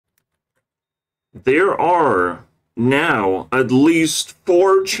there are now at least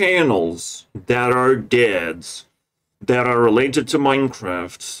 4 channels that are dead that are related to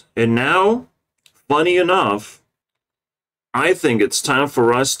Minecraft. And now, funny enough, I think it's time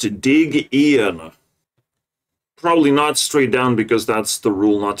for us to dig in. Probably not straight down because that's the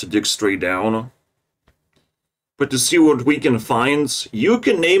rule, not to dig straight down. But to see what we can find, you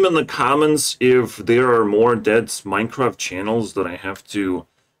can name in the comments if there are more dead Minecraft channels that I have to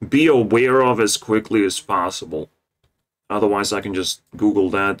be aware of as quickly as possible. Otherwise, I can just Google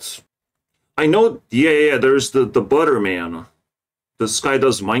that. I know, yeah, there's the Butterman. This guy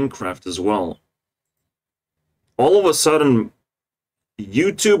does Minecraft as well. All of a sudden,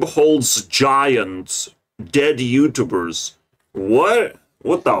 YouTube holds giant dead YouTubers. What?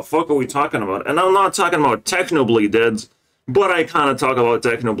 What the fuck are we talking about? And I'm not talking about Technoblade dead, but I kind of talk about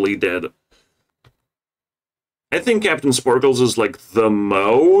Technoblade dead. I think Captain Sparkles is like the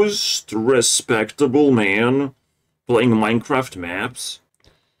most respectable man playing Minecraft maps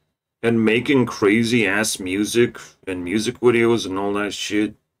and making crazy ass music and music videos and all that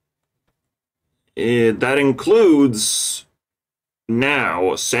shit. That includes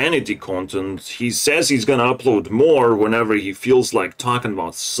now sanity content. He says he's gonna upload more whenever he feels like talking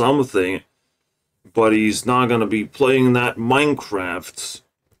about something, but he's not gonna be playing that Minecraft.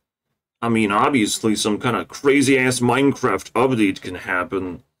 I mean, obviously some kind of crazy ass Minecraft update can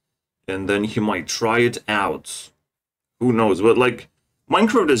happen, and then he might try it out. Who knows? But like,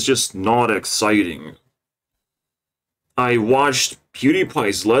 Minecraft is just not exciting. I watched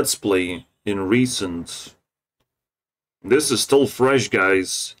PewDiePie's Let's Play in recent. This is still fresh,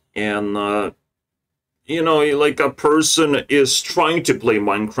 guys, and, you know, like a person is trying to play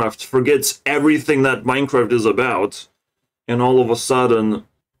Minecraft, forgets everything that Minecraft is about, and all of a sudden,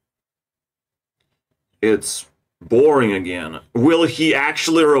 it's boring again. Will he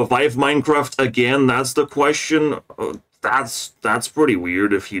actually revive Minecraft again? That's the question. That's pretty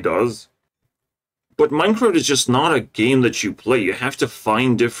weird if he does. But Minecraft is just not a game that you play. You have to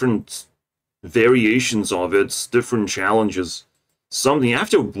find different variations of it, different challenges, something. You have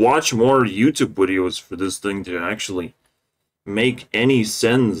to watch more YouTube videos for this thing to actually make any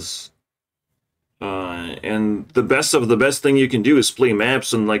sense. And the best of the best thing you can do is play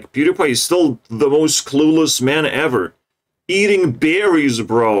maps, and like PewDiePie is still the most clueless man ever. Eating berries,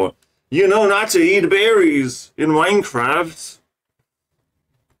 bro. You know not to eat berries in Minecraft.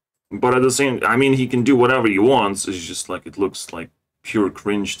 But at the same, I mean, he can do whatever he wants. It's just like, it looks like pure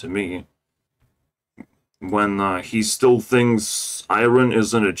cringe to me. When he still thinks iron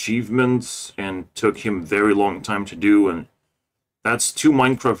is an achievement and took him very long time to do, and that's 2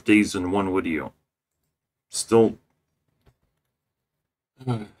 Minecraft days in one video. Still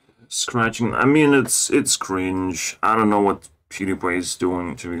scratching. I mean, it's cringe. I don't know what PewDiePie is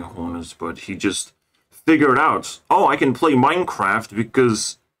doing, to be honest, but he just figured out, oh, I can play Minecraft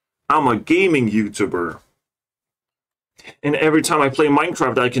because I'm a gaming YouTuber. And every time I play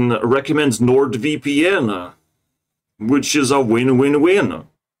Minecraft, I can recommend NordVPN, which is a win-win-win.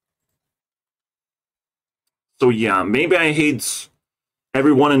 So yeah, maybe I hate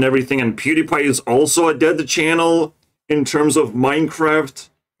everyone and everything, and PewDiePie is also a dead channel in terms of Minecraft.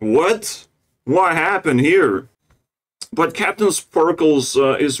 What? What happened here? But Captain Sparkles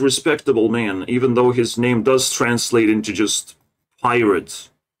is respectable man, even though his name does translate into just pirate.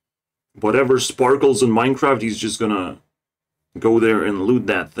 Whatever sparkles in Minecraft, he's just gonna go there and loot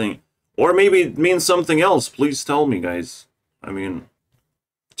that thing. Or maybe it means something else. Please tell me, guys. I mean,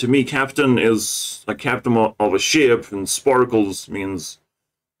 to me, captain is a captain of a ship, and sparkles means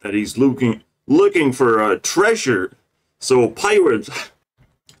that he's looking for a treasure. So pirate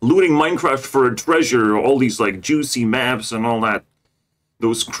looting Minecraft for a treasure, all these like juicy maps and all that,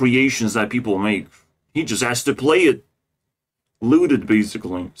 those creations that people make. He just has to play it. Loot it,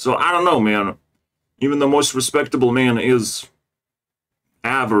 basically. So I don't know, man. Even the most respectable man is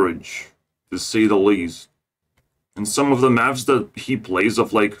average, to say the least. And some of the maps that he plays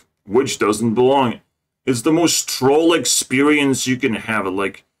of, like, which doesn't belong, is the most troll experience you can have.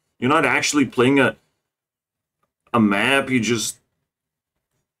 Like, you're not actually playing a map, you're just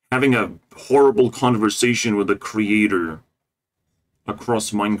having a horrible conversation with the creator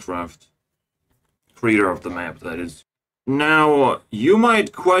across Minecraft. Creator of the map, that is. Now, you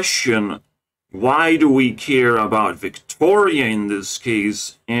might question, why do we care about Victoria in this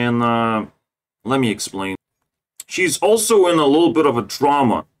case? And, let me explain. She's also in a little bit of a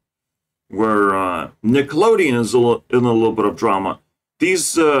drama, where Nickelodeon is in a little bit of drama.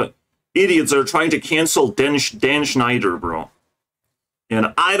 These idiots are trying to cancel Dan Schneider, bro.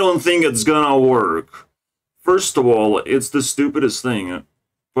 And I don't think it's gonna work. First of all, it's the stupidest thing.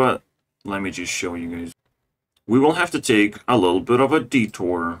 But Let me just show you guys. We will have to take a little bit of a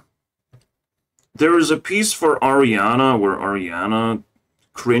detour. There is a piece for Ariana where Ariana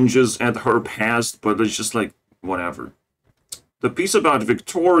cringes at her past, but it's just like, whatever. The piece about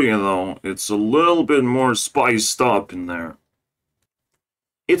Victoria, though, it's a little bit more spiced up in there.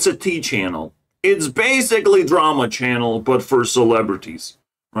 It's a tea channel. It's basically drama channel, but for celebrities,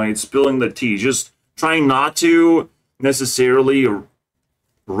 right? Spilling the tea. Just trying not to necessarily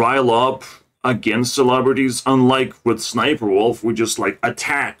rile up against celebrities, unlike with Sniper Wolf, we just like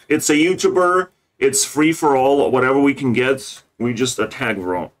attack. It's a YouTuber, it's free for all, whatever we can get, we just attack,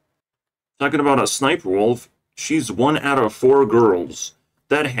 bro. Talking about a Sniper Wolf, she's 1 out of 4 girls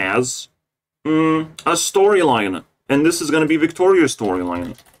that has a storyline, and this is going to be Victoria's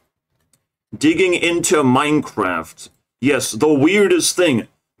storyline. Digging into Minecraft. Yes, the weirdest thing,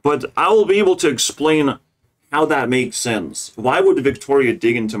 but I will be able to explain how that makes sense. Why would Victoria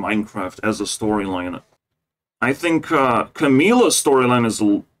dig into Minecraft as a storyline? I think Camila's storyline is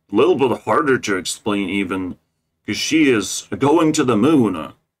a little bit harder to explain even, because she is going to the moon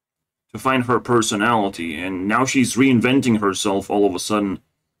to find her personality, and now she's reinventing herself all of a sudden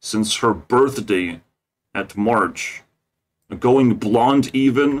since her birthday at March. Going blonde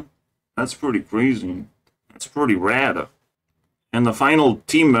even. That's pretty crazy. That's pretty rad. And the final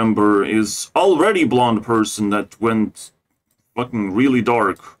team member is already blonde person that went fucking really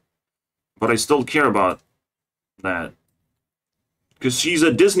dark. But I still care about that. Because she's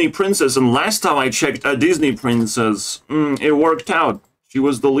a Disney princess, and last time I checked a Disney princess, it worked out. She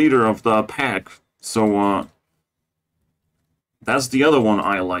was the leader of the pack. So, that's the other one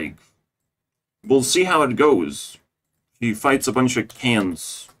I like. We'll see how it goes. She fights a bunch of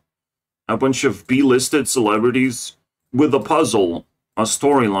cans. A bunch of B-listed celebrities with a puzzle, a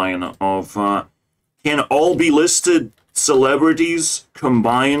storyline of can all B-listed celebrities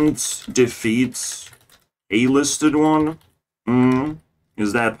combined defeat A-listed one?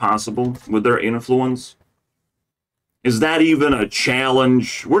 Is that possible with their influence? Is that even a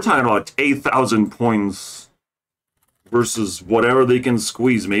challenge? We're talking about 8,000 points versus whatever they can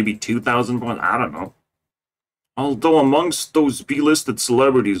squeeze, maybe 2,000 points? I don't know. Although amongst those B-listed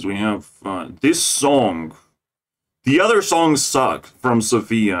celebrities, we have this song. The other songs suck from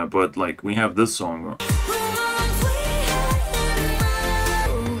Sophia, but like we have this song.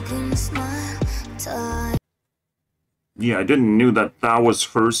 Yeah, I didn't know that was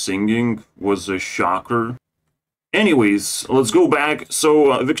her singing. Was a shocker. Anyways, let's go back.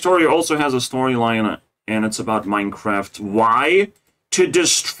 So Victoria also has a storyline, and it's about Minecraft. Why? To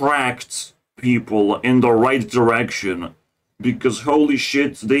distract people in the right direction, because holy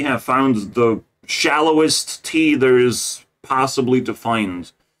shit, they have found the shallowest tea there is possibly to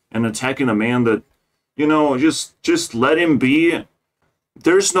find, and attacking a man that, you know, just let him be.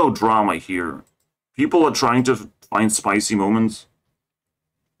 There's no drama here. People are trying to find spicy moments.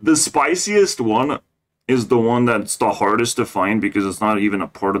 The spiciest one is the one that's the hardest to find because it's not even a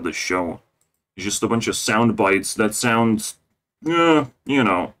part of the show. It's just a bunch of sound bites that sound, you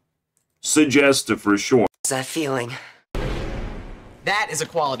know, suggestive for sure. What's that feeling? That is a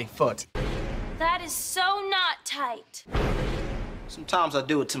quality foot. That is so not tight. Sometimes I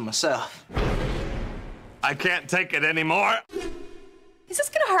do it to myself. I can't take it anymore. Is this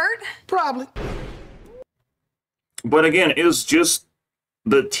gonna hurt? Probably. But again, it's just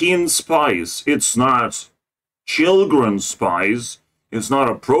the teen spice. It's not children's spice. It's not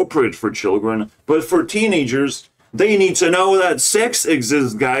appropriate for children. But for teenagers, they need to know that sex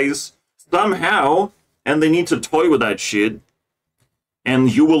exists, guys. Somehow. And they need to toy with that shit.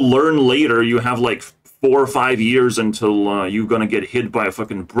 And you will learn later. You have like 4 or 5 years until you're gonna get hit by a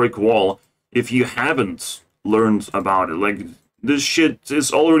fucking brick wall. If you haven't learned about it. Like, this shit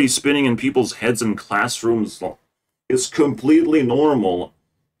is already spinning in people's heads in classrooms. It's completely normal,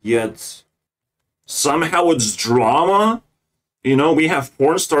 yet somehow it's drama. You know, we have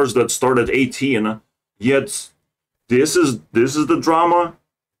porn stars that start at 18, yet this is the drama.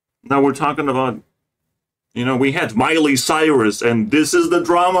 Now we're talking about, you know, we had Miley Cyrus, and this is the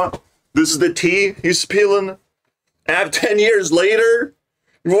drama. This is the tea he's spilling. 10 years later,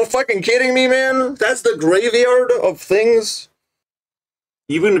 you're fucking kidding me, man? That's the graveyard of things.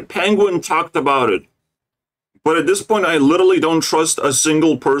 Even Penguin talked about it. But at this point, I literally don't trust a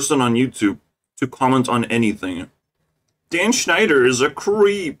single person on YouTube to comment on anything. Dan Schneider is a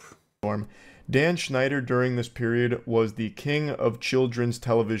creep. Dan Schneider during this period was the king of children's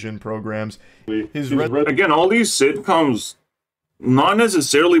television programs. Again, all these sitcoms, not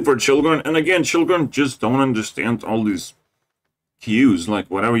necessarily for children, and again, children just don't understand all these cues, like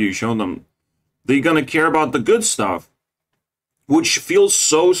whatever you show them. They're gonna care about the good stuff. which feels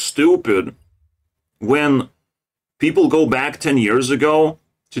so stupid when people go back 10 years ago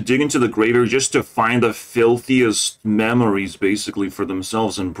to dig into the graveyard just to find the filthiest memories, basically, for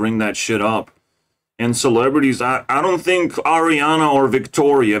themselves and bring that shit up. And celebrities, I don't think Ariana or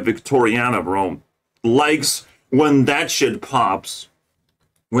Victoriana, bro, likes when that shit pops.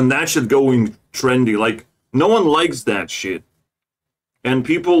 When that shit going trendy. Like, no one likes that shit. And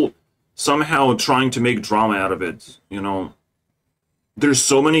people somehow trying to make drama out of it, you know. There's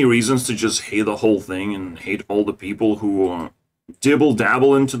so many reasons to just hate the whole thing and hate all the people who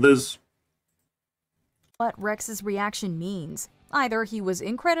dibble-dabble into this. What Rex's reaction means. Either he was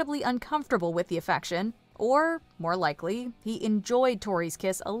incredibly uncomfortable with the affection, or, more likely, he enjoyed Tori's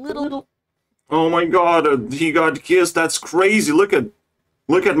kiss a little. Oh my god, he got kissed, that's crazy. Look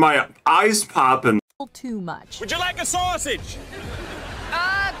at my eyes popping. Too much. Would you like a sausage?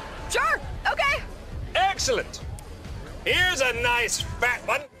 Sure, okay. Excellent. Here's a nice fat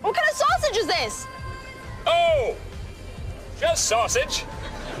one. What kind of sausage is this? Oh, just sausage.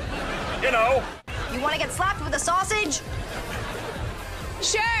 You know. You want to get slapped with a sausage?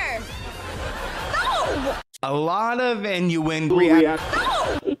 Sure. No! A lot of innuendo.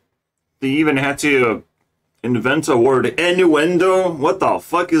 No! They even had to invent a word, innuendo? What the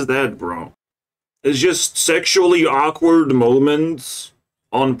fuck is that, bro? It's just sexually awkward moments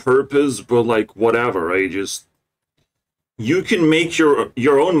on purpose, but like, whatever, right? Just, you can make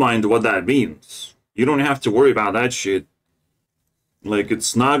your own mind what that means. You don't have to worry about that shit. Like,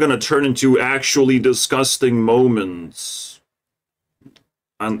 it's not gonna turn into actually disgusting moments.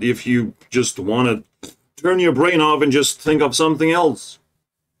 And if you just want to turn your brain off and just think of something else.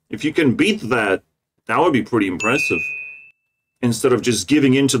 If you can beat that, that would be pretty impressive. Instead of just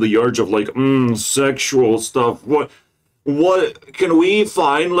giving into the urge of like, sexual stuff. What can we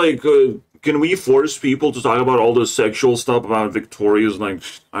find, like, can we force people to talk about all the sexual stuff about Victoria's? Like,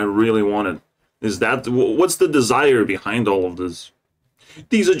 I really want it. Is that, what's the desire behind all of this?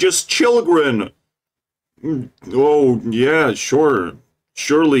 These are just children. Oh, yeah, sure.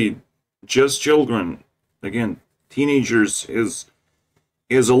 Surely, just children. Again, teenagers is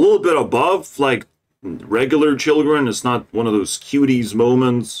a little bit above, like, regular children. It's not one of those cuties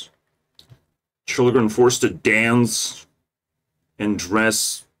moments. Children forced to dance and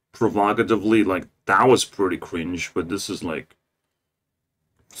dress provocatively, like, that was pretty cringe, but this is like,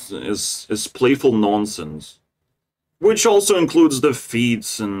 it's playful nonsense. Which also includes the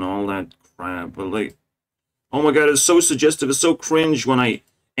feats and all that crap, but like, oh my god, it's so suggestive, it's so cringe when I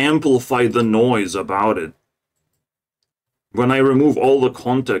amplify the noise about it. When I remove all the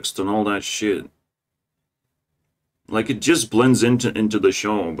context and all that shit. Like, it just blends into the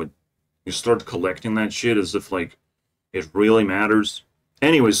show, but you start collecting that shit as if, like, it really matters.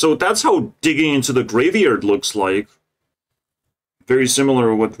 Anyway, so that's how digging into the graveyard looks like. Very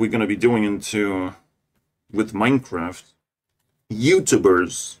similar to what we're going to be doing with Minecraft.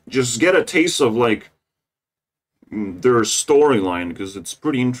 YouTubers just get a taste of, like, their storyline, because it's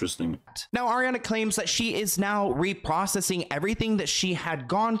pretty interesting. Now, Ariana claims that she is now reprocessing everything that she had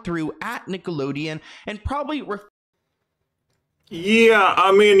gone through at Nickelodeon and probably... Yeah,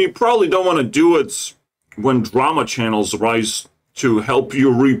 I mean, you probably don't want to do it when drama channels rise to help you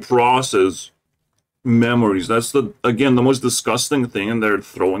reprocess memories. That's, again, the most disgusting thing they're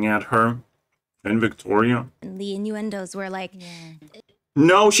throwing at her and Victoria. The innuendos were like...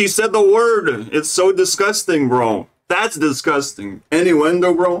 No, she said the word. It's so disgusting, bro. That's disgusting.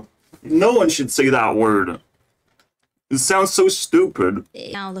 Innuendo, bro. No one should say that word. It sounds so stupid.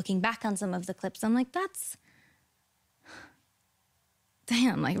 Now, looking back on some of the clips, I'm like, that's...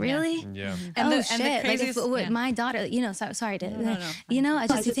 Damn, like, really? Yeah. And the shit, craziest, like, if my daughter, you know, sorry to... No. You know,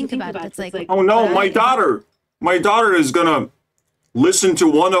 just to think about it, it's like... Oh no, my daughter is gonna listen to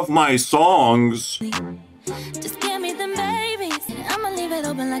one of my songs. Just give me them babies. I'ma leave it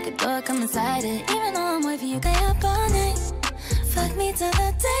open like a door, come inside it. Even though I'm waiting, you stay up all night. Fuck me till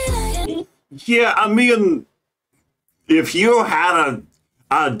the daylight. Yeah, I mean, if you had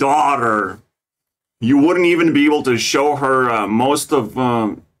a daughter, you wouldn't even be able to show her most of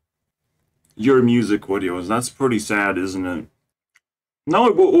your music videos. That's pretty sad, isn't it? No,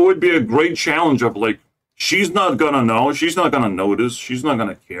 it would be a great challenge of, like, she's not gonna know, she's not gonna notice, she's not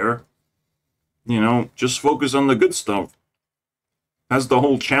gonna care. You know, just focus on the good stuff. That's the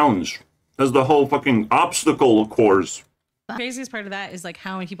whole challenge. That's the whole fucking obstacle course. The craziest part of that is, like,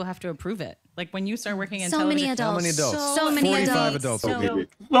 how many people have to approve it. Like, when you start working in So television... many adults. How many adults? So many 45 adults.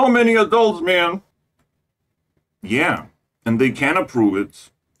 So many adults, man. Yeah, and they can approve it,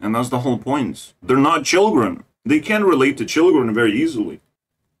 and that's the whole point. They're not children. They can relate to children very easily.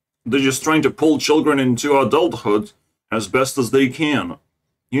 They're just trying to pull children into adulthood as best as they can.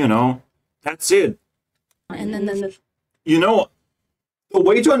 You know, that's it. And then You know, the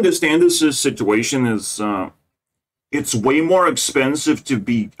way to understand this situation is it's way more expensive to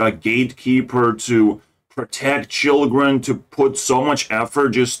be a gatekeeper, to protect children, to put so much effort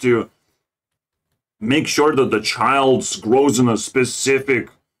just to make sure that the child grows in a specific,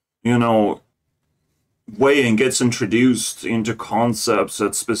 you know, way and gets introduced into concepts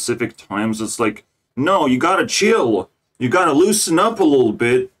at specific times. It's like, no, you gotta chill. You gotta loosen up a little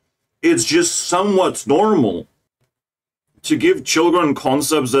bit. It's just somewhat normal to give children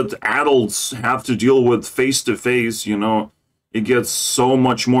concepts that adults have to deal with face to face. You know, it gets so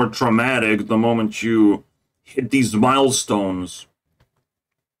much more traumatic the moment you hit these milestones.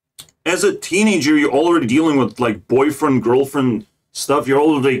 As a teenager, you're already dealing with like boyfriend, girlfriend stuff. You're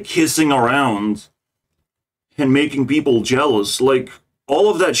already kissing around and making people jealous. Like, all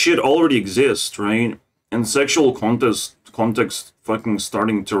of that shit already exists, right? And sexual context fucking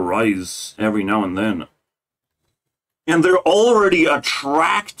starting to rise every now and then. And they're already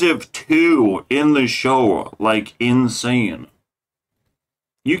attractive too in the show, like insane.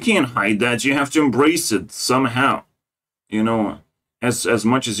 You can't hide that. You have to embrace it somehow, you know, as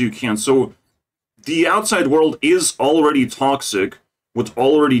much as you can. So the outside world is already toxic, would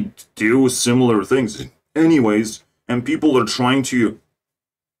already do similar things anyways, and people are trying to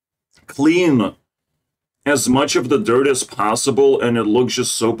clean as much of the dirt as possible, and it looks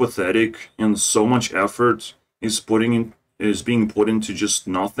just so pathetic, and so much effort is being put into just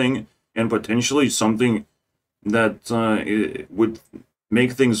nothing, and potentially something that it would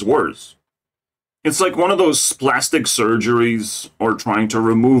make things worse. It's like one of those plastic surgeries, or trying to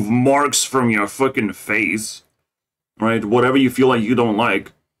remove marks from your fucking face, right? Whatever you feel like you don't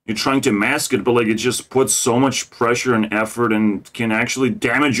like, you're trying to mask it, but like it just puts so much pressure and effort and can actually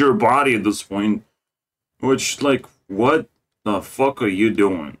damage your body at this point. Which, like, what the fuck are you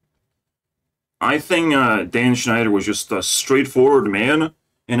doing? I think Dan Schneider was just a straightforward man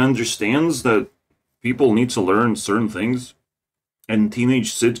and understands that people need to learn certain things. And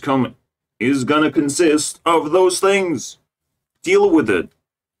teenage sitcom is gonna consist of those things. Deal with it.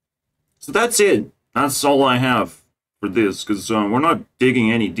 So that's it. That's all I have for this, because we're not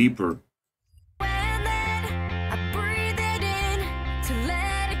digging any deeper.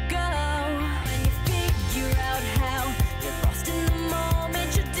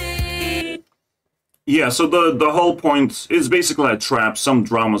 Yeah, so the whole point is basically a trap. Some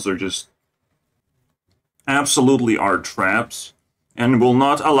dramas are just absolutely are traps, and will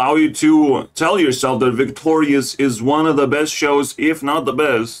not allow you to tell yourself that Victorious is one of the best shows, if not the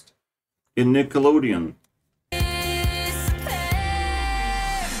best, in Nickelodeon.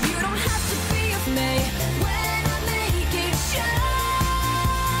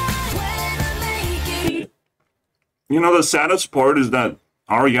 You know, the saddest part is that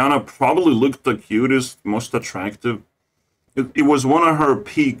Ariana probably looked the cutest, most attractive. It was one of her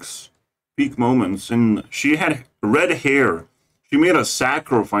peak moments, and she had red hair. She made a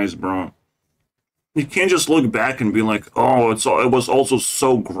sacrifice, bro. You can't just look back and be like, oh, it was also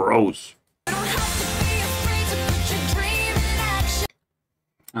so gross.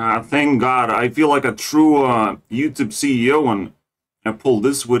 Thank God. I feel like a true YouTube CEO when I pulled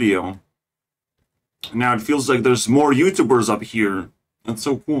this video. Now it feels like there's more YouTubers up here. That's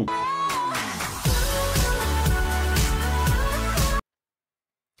so cool.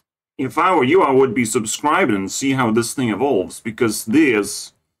 If I were you, I would be subscribed and see how this thing evolves, because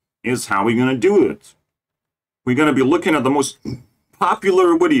this is how we're gonna do it. We're gonna be looking at the most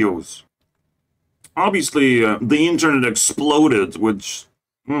popular videos. Obviously, the internet exploded with,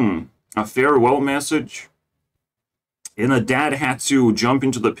 a farewell message. And a dad had to jump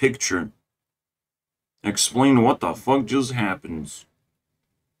into the picture. Explain what the fuck just happened.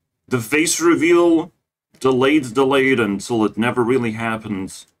 The face reveal, delayed until it never really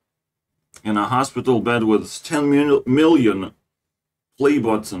happens. In a hospital bed with 10 million play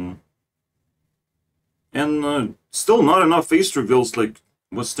button. And still not enough face reveals. Like,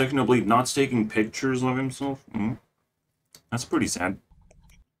 was Technoblade not taking pictures of himself? That's pretty sad.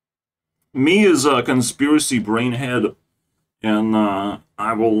 Me is a conspiracy brainhead, and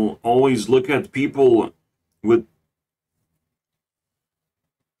I will always look at people with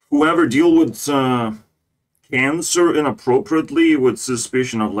whoever deal with cancer inappropriately with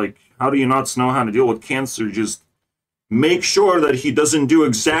suspicion of, like, how do you not know how to deal with cancer? Just make sure that he doesn't do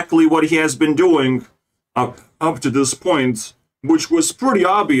exactly what he has been doing up to this point, which was pretty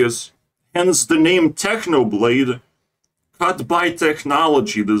obvious, hence the name Technoblade. Cut by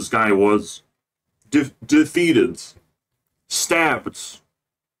technology, this guy was. Defeated. Stabbed.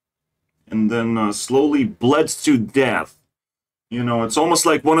 and then slowly bled to death. You know, it's almost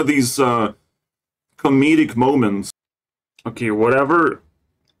like one of these comedic moments. Okay, whatever.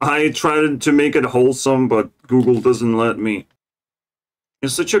 I tried to make it wholesome, but Google doesn't let me.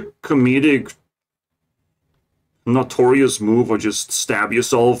 It's such a comedic, notorious move, or just stab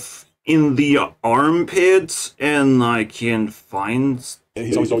yourself in the armpit, and I can't find...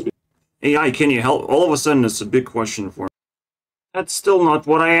 AI, can you help? All of a sudden, it's a big question for me. That's still not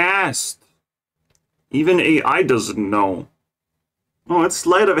what I asked. Even AI doesn't know. Oh, it's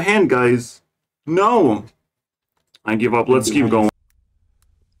sleight of hand, guys. No! I give up. Let's keep going.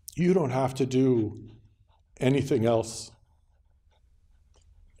 You don't have to do anything else.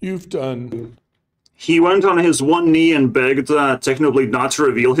 You've done... He went on his one knee and begged Technoblade not to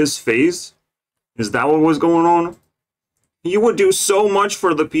reveal his face? Is that what was going on? You would do so much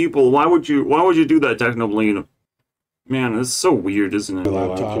for the people. Why would you do that, Technoblade? Man, it's so weird, isn't it?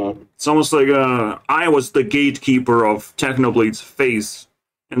 Laptop. It's almost like I was the gatekeeper of Technoblade's face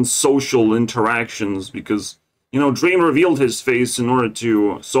and social interactions because, you know, Dream revealed his face in order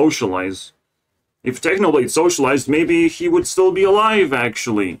to socialize. If Technoblade socialized, maybe he would still be alive,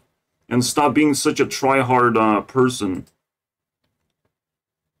 actually, and stop being such a try-hard person.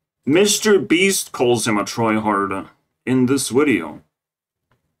 Mr. Beast calls him a try-hard in this video,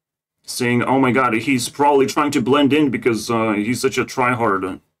 saying, oh my god, he's probably trying to blend in because he's such a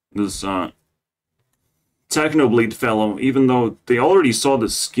try-hard, this Technoblade fellow, even though they already saw the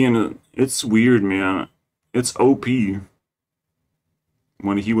skin. It's weird, man. It's OP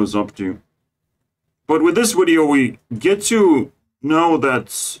when he was up to. But with this video, we get to know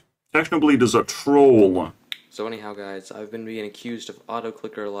that Technoblade is a troll. So anyhow, guys, I've been being accused of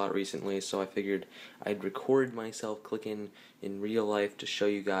auto-clicker a lot recently, so I figured I'd record myself clicking in real life to show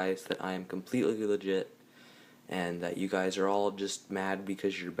you guys that I am completely legit, and that you guys are all just mad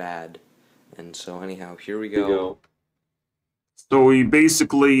because you're bad. And so anyhow, here we go. So he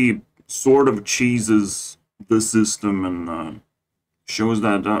basically sort of cheeses the system and shows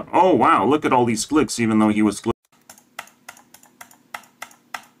that, oh wow, look at all these clicks, even though he was clicking.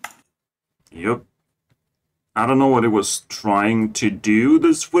 Yep. I don't know what it was trying to do,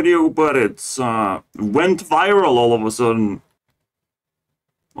 this video, but it's went viral all of a sudden.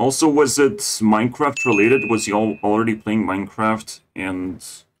 Also, was it Minecraft related? Was he already playing Minecraft and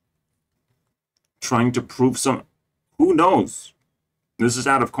trying to prove some... Who knows? This is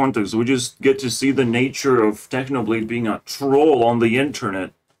out of context. We just get to see the nature of Technoblade being a troll on the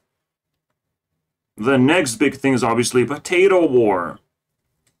internet. The next big thing is obviously Potato War,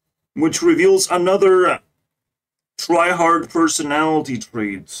 which reveals another try-hard personality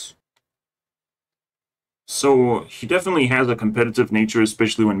traits. So he definitely has a competitive nature,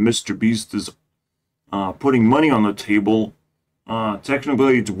 especially when Mr. Beast is putting money on the table.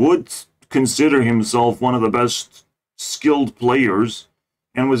 Technoblade would consider himself one of the best skilled players,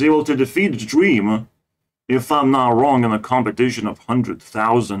 and was able to defeat Dream, if I'm not wrong, in a competition of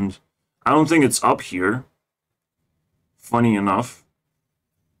 100,000. I don't think it's up here. Funny enough.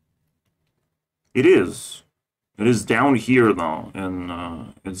 It is. It is down here, though,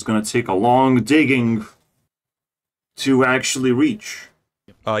 and it's gonna take a long digging to actually reach.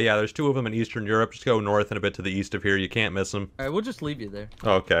 Yeah, there's two of them in Eastern Europe. Just go north and a bit to the east of here. You can't miss them. Alright, we'll just leave you there.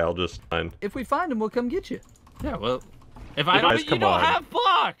 Okay, I'll just find. If we find them, we'll come get you. Yeah, well, if I don't, you don't have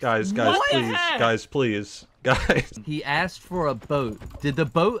blocks. Guys, please. Guys. He asked for a boat. Did the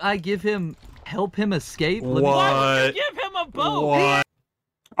boat I give him help him escape? What? Why would you give him a boat? What?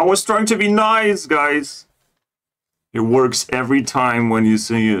 I was trying to be nice, guys. It works every time when you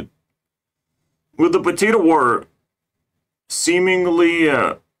say it. With the Potato War, seemingly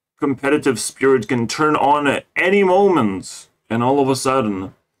competitive spirit can turn on at any moment, and all of a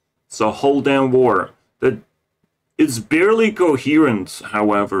sudden, it's a whole damn war. That it's barely coherent,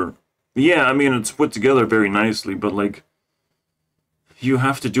 however. Yeah, I mean, it's put together very nicely, but like, you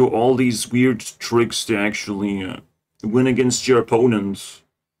have to do all these weird tricks to actually win against your opponents.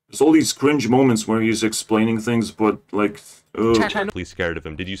 There's all these cringe moments where he's explaining things, but like... Please scared of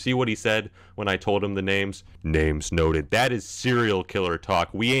him. Did you see what he said when I told him the names? Names noted. That is serial killer talk.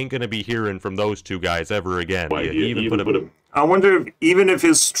 We ain't gonna be hearing from those two guys ever again. I wonder if, even if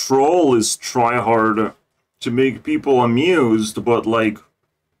his troll is try-hard to make people amused, but like,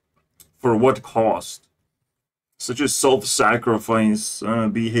 for what cost? Such a self-sacrifice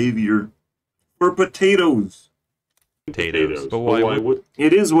behavior for potatoes. But why would...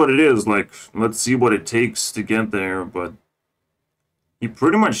 It is what it is, like, let's see what it takes to get there, but he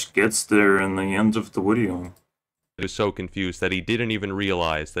pretty much gets there in the end of the video. He was so confused that he didn't even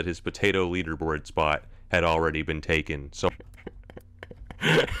realize that his potato leaderboard spot had already been taken, so...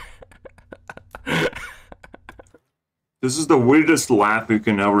 This is the weirdest laugh you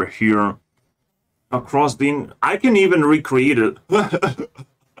can ever hear. Across the... I can even recreate it.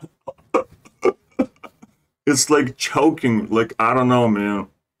 It's like choking. Like, I don't know, man.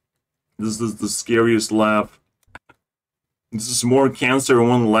 This is the scariest laugh. This is more cancer in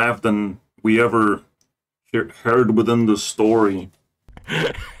one laugh than we ever heard within the story.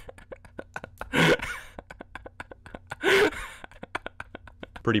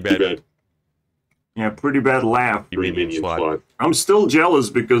 Pretty bad. Yeah, pretty bad laugh. I'm still jealous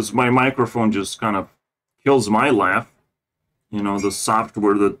because my microphone just kind of kills my laugh. You know, the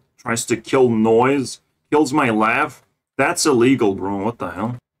software that tries to kill noise kills my laugh. That's illegal, bro. What the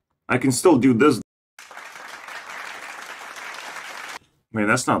hell? I can still do this. Wait,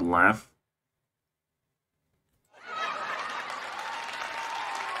 that's not laugh.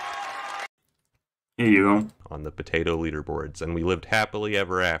 Here you go. On the potato leaderboards, and we lived happily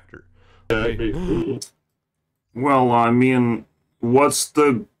ever after. Well, I mean, what's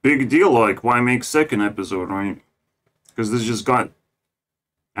the big deal? Like, why make second episode, right? Because this just got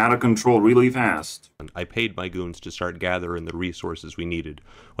out of control really fast. I paid my goons to start gathering the resources we needed,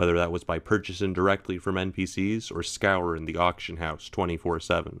 whether that was by purchasing directly from NPCs or scouring the auction house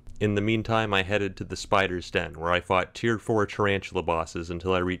 24/7. In the meantime, I headed to the Spider's Den, where I fought Tier 4 Tarantula bosses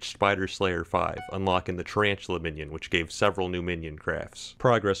until I reached Spider Slayer 5, unlocking the Tarantula minion, which gave several new minion crafts.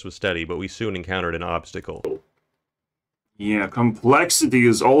 Progress was steady, but we soon encountered an obstacle. Yeah, complexity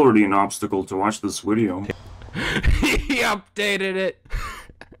is already an obstacle to watch this video. He updated it.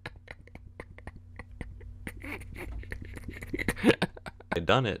 I'd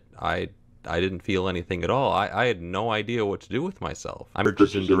done it. I didn't feel anything at all. I had no idea what to do with myself. I'm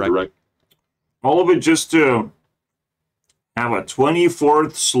purchasing direct. All of it just to have a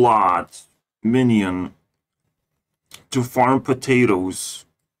 24th slot minion to farm potatoes.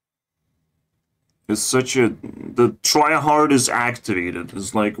 It's such a... The try-hard is activated.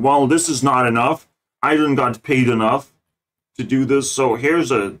 It's like, well, this is not enough. I didn't got paid enough to do this, so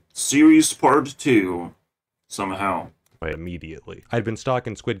here's a series part 2. Somehow. Immediately. I'd been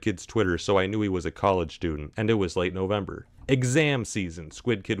stalking Squid Kid's Twitter, so I knew he was a college student, and it was late November. Exam season.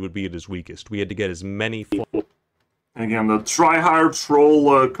 Squid Kid would be at his weakest. We had to get as many... Again, the try-hard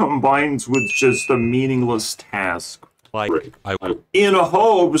troll combines with just a meaningless task. In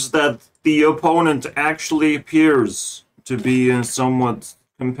hopes that the opponent actually appears to be somewhat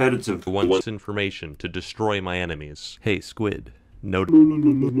competitive. Wants information to destroy my enemies. Hey, Squid. No...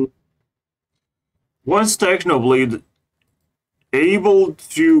 Was Technoblade able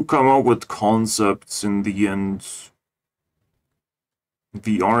to come up with concepts in the end?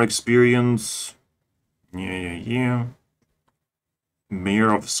 VR experience? Yeah.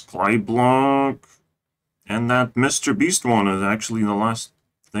 Mayor of Skyblock? And that Mr. Beast one is actually the last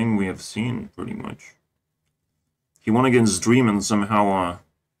thing we have seen, pretty much. He won against Dream and somehow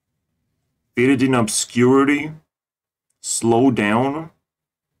faded in obscurity, slowed down,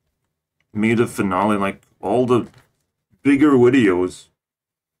 made a finale. Like, all the bigger videos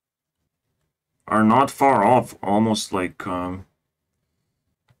are not far off, almost like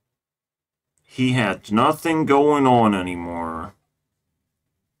he had nothing going on anymore.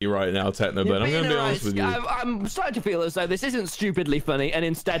 You're right now, Technoblade. I'm going to be honest with you. I'm starting to feel as though this isn't stupidly funny and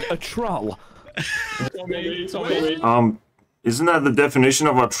instead a troll. Isn't that the definition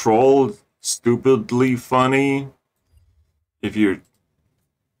of a troll? Stupidly funny? If you're...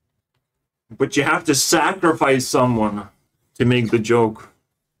 But you have to sacrifice someone to make the joke.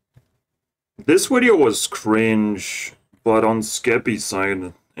 This video was cringe, but on Skeppy's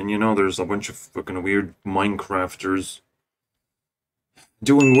side, and you know there's a bunch of fucking weird Minecrafters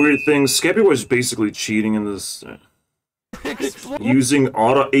doing weird things. Skeppy was basically cheating in this, using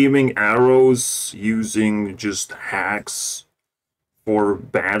auto-aiming arrows, using just hacks for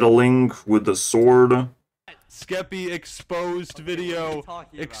battling with the sword. Skeppy exposed video,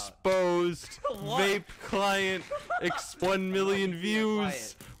 exposed vape client, 1 million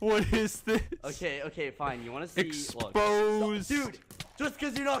views. What is this? Okay, fine. You want to see? Exposed. Dude, just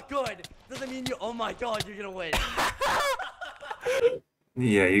because you're not good doesn't mean you. Oh my god, you're gonna win.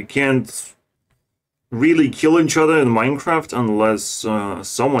 Yeah, you can't really kill each other in Minecraft unless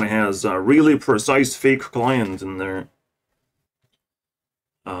someone has a really precise fake client in there.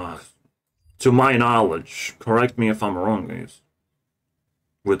 To my knowledge, correct me if I'm wrong, guys.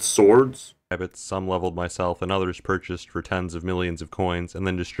 With swords? Some leveled myself and others purchased for tens of millions of coins and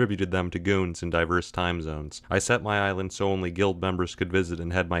then distributed them to goons in diverse time zones. I set my island so only guild members could visit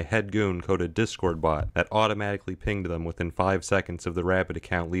and had my head goon code a Discord bot that automatically pinged them within 5 seconds of the Rabbit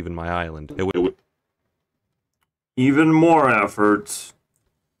account leaving my island. It would Even more effort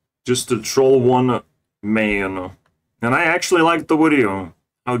just to troll one man And I actually liked the video.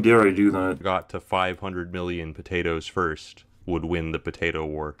 How dare I do that? Got to 500 million potatoes first would win the potato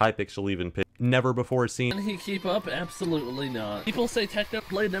war. Hypixel even picked never before seen. Can he keep up? Absolutely not. People say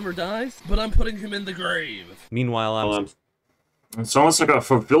Technoblade never dies, but I'm putting him in the grave. Meanwhile, it's almost like a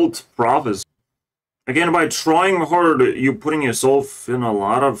fulfilled prophecy. Again, by trying hard, you're putting yourself in a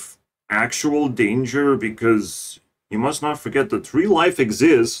lot of actual danger, because you must not forget that real life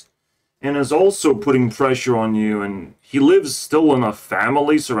exists and is also putting pressure on you, and he lives still in a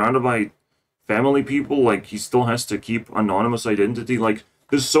family surrounded by family people. Like, he still has to keep anonymous identity. Like,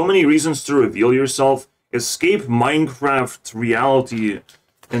 there's so many reasons to reveal yourself. Escape Minecraft reality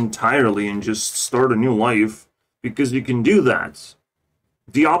entirely and just start a new life, because you can do that.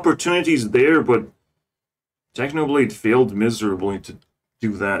 The opportunity's there, but Technoblade failed miserably to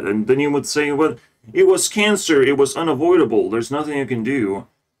do that. And then you would say, well, it was cancer, it was unavoidable, there's nothing you can do.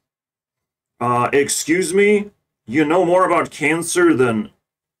 Excuse me? You know more about cancer than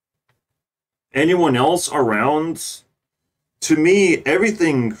anyone else around? To me,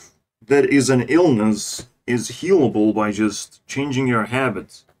 everything that is an illness is healable by just changing your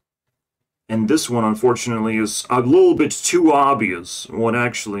habits. And this one, unfortunately, is a little bit too obvious what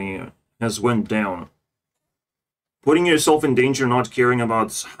actually has went down. Putting yourself in danger, not caring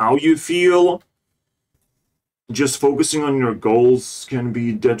about how you feel, just focusing on your goals can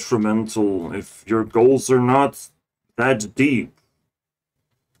be detrimental if your goals are not that deep.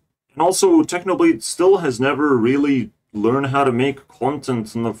 And also, Technoblade still has never really learned how to make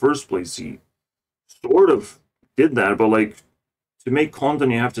content in the first place. He sort of did that, but like, to make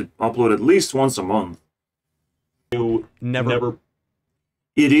content you have to upload at least once a month. You never.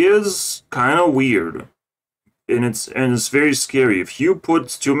 It is kind of weird. And it's very scary. If you put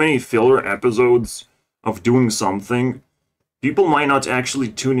too many filler episodes of doing something, people might not actually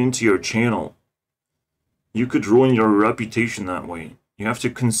tune into your channel. You could ruin your reputation that way. You have to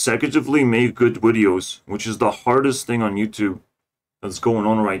consecutively make good videos, which is the hardest thing on YouTube that's going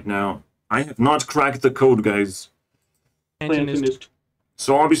on right now. I have not cracked the code, guys.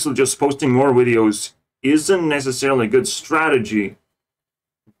 So obviously just posting more videos isn't necessarily a good strategy,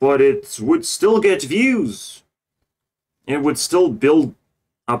 but it would still get views. It would still build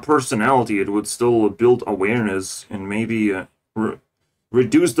a personality, it would still build awareness, and maybe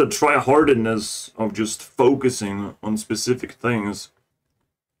reduce the try-hardedness of just focusing on specific things.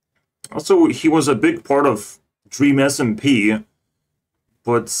 Also, he was a big part of Dream SMP,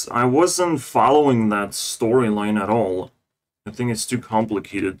 but I wasn't following that storyline at all. I think it's too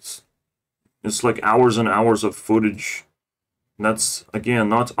complicated. It's like hours and hours of footage. That's, again,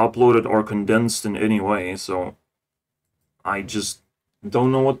 not uploaded or condensed in any way, so I just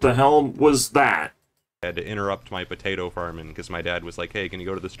don't know what the hell was that. I had to interrupt my potato farming because my dad was like, hey, can you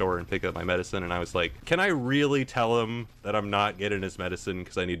go to the store and pick up my medicine? And I was like, can I really tell him that I'm not getting his medicine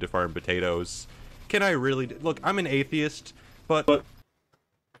because I need to farm potatoes? Can I really? Look, I'm an atheist, but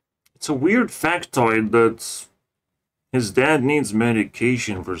it's a weird factoid that his dad needs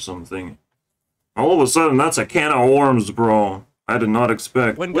medication for something. All of a sudden, that's a can of worms, bro. I did not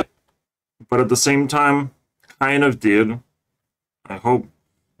expect. But at the same time, kind of did. I hope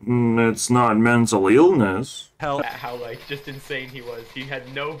it's not mental illness. How like just insane he was. He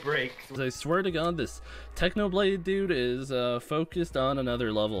had no breaks. I swear to God, this Technoblade dude is focused on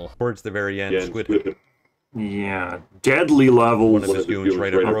another level. Towards the very end, Squid. Yeah, deadly level. One of his goons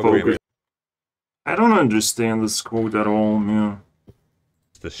right at program. I don't understand this quote at all, man.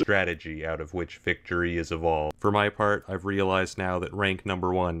 The strategy out of which victory is evolved. For my part, I've realized now that rank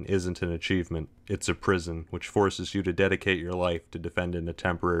number 1 isn't an achievement, it's a prison, which forces you to dedicate your life to defending a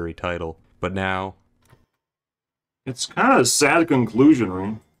temporary title. But now... It's kind of a sad conclusion,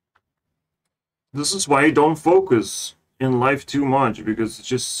 right? This is why you don't focus in life too much, because it's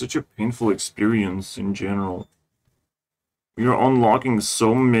just such a painful experience in general. You're unlocking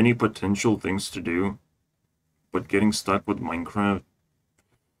so many potential things to do, but getting stuck with Minecraft.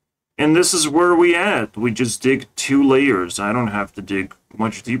 And this is where we at. We just dig 2 layers. I don't have to dig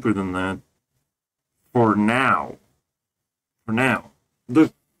much deeper than that. For now. For now.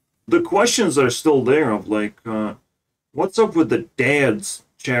 The questions are still there of like, what's up with the dad's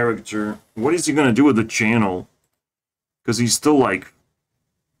character? What is he gonna do with the channel? Because he's still like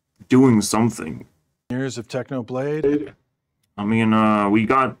doing something. Years of Technoblade. I mean, we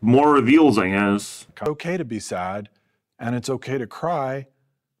got more reveals, I guess. It's okay to be sad, and it's okay to cry.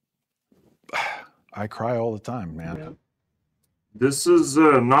 I cry all the time, man. This is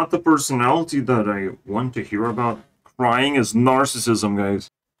not the personality that I want to hear about. Crying is narcissism, guys.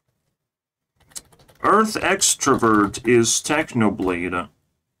 Earth Extrovert is Technoblade.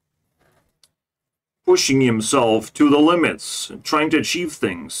 pushing himself to the limits, trying to achieve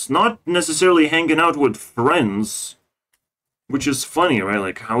things, not necessarily hanging out with friends, which is funny, right?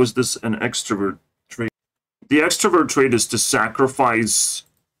 Like, how is this an extrovert trait? The extrovert trait is to sacrifice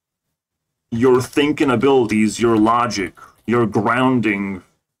your thinking abilities, your logic, your grounding,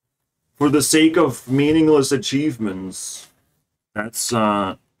 for the sake of meaningless achievements. That's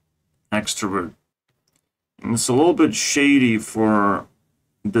extrovert. And it's a little bit shady for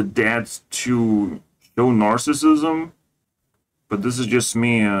the dads to show narcissism, but this is just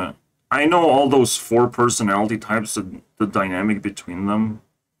me. I know all those 4 personality types and the dynamic between them,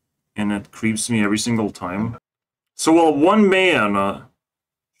 and it creeps me every single time. So while one man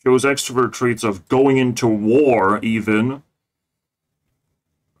shows extrovert traits of going into war even,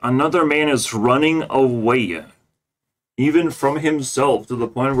 another man is running away, even from himself, to the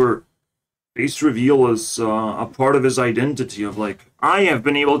point where face reveal is a part of his identity of like, I have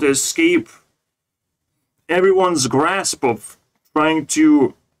been able to escape everyone's grasp of trying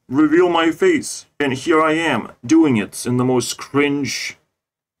to reveal my face, and here I am, doing it in the most cringe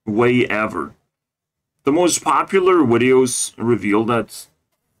way ever. The most popular videos reveal that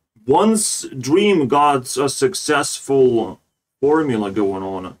once Dream got a successful formula going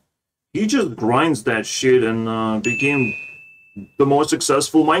on, he just grinds that shit and became the most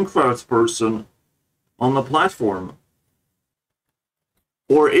successful Minecraft person on the platform.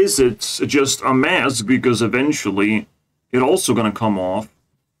 Or is it just a mask because eventually it's also gonna come off?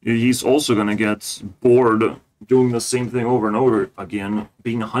 He's also gonna get bored doing the same thing over and over again,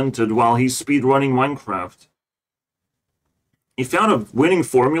 being hunted while he's speedrunning Minecraft. He found a winning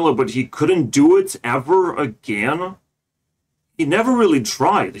formula, but he couldn't do it ever again. He never really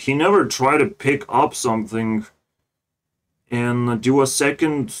tried. He never tried to pick up something and do a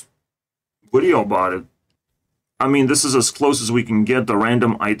second video about it. I mean, this is as close as we can get. The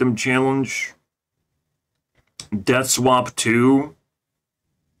random item challenge. Death Swap 2.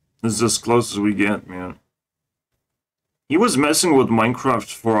 This is as close as we get, man. He was messing with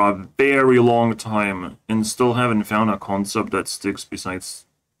Minecraft for a very long time and still haven't found a concept that sticks besides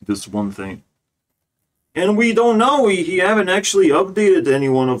this one thing. And we don't know, he haven't actually updated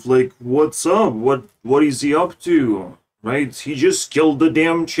anyone of like, what's up, what is he up to, right? He just killed the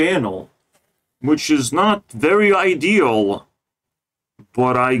damn channel, which is not very ideal.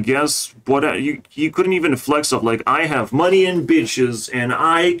 But I guess, you couldn't even flex up like, I have money and bitches and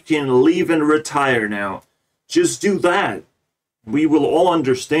I can leave and retire now. Just do that. We will all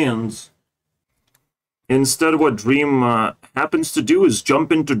understand. Instead, what Dream happens to do is jump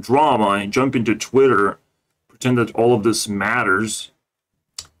into drama and jump into Twitter, pretend that all of this matters,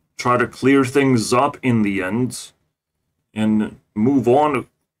 try to clear things up in the end, and move on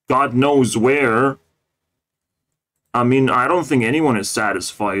God knows where. I mean, I don't think anyone is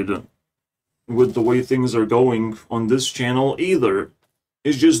satisfied with the way things are going on this channel either.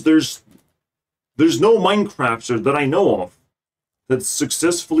 It's just there's no Minecrafter that I know of that's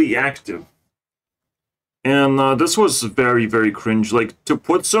successfully active. And this was very, very cringe. Like, to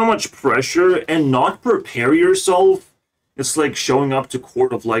put so much pressure and not prepare yourself, it's like showing up to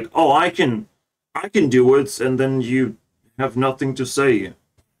court of like, oh, I can do it, and then you have nothing to say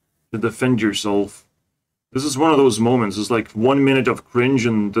to defend yourself. This is one of those moments. It's like 1 minute of cringe,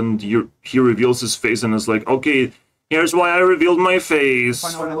 and then he reveals his face, and it's like, okay, here's why I revealed my face.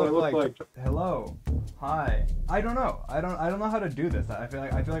 Find out what I look like. Hello. Hi. I don't know. I don't know how to do this. I feel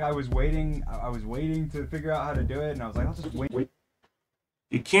like I was waiting. I was waiting to figure out how to do it, and I was like, I'll just wait.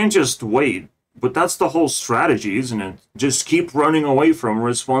 You can't just wait. But that's the whole strategy, isn't it? Just keep running away from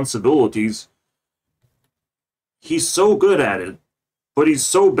responsibilities. He's so good at it, but he's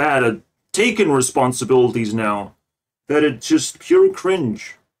so bad at taking responsibilities now that it's just pure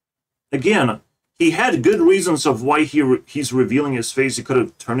cringe. Again, he had good reasons of why he's revealing his face. He could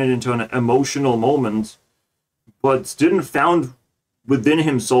have turned it into an emotional moment, but didn't found within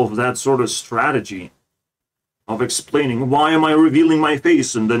himself that sort of strategy of explaining, why am I revealing my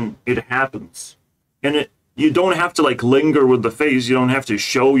face? And then it happens. And you don't have to like linger with the face. You don't have to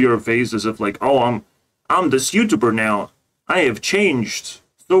show your face as if like, oh, I'm this YouTuber now. I have changed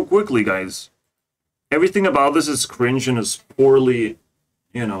so quickly, guys. Everything about this is cringe and is poorly,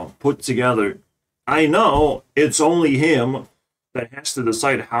 put together. I know it's only him that has to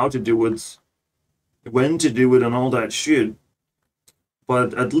decide how to do it, when to do it, and all that shit.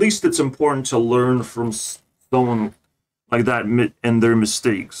 But at least it's important to learn from someone like that and their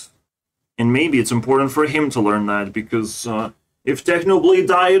mistakes. And maybe it's important for him to learn that, because if Technoblade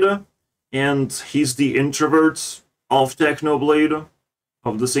died, and he's the introvert of Technoblade,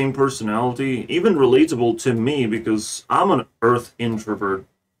 of the same personality, even relatable to me, because I'm an Earth introvert.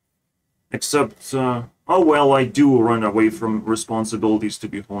 Except, oh well, I do run away from responsibilities, to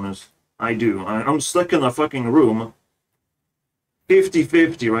be honest. I do. I'm stuck in a fucking room.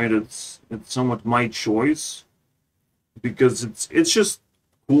 50-50, right? It's somewhat my choice. Because it's just a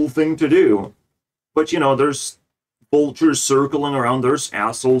cool thing to do. But, you know, there's vultures circling around, there's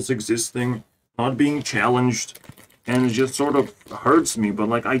assholes existing, not being challenged, and it just sort of hurts me. But,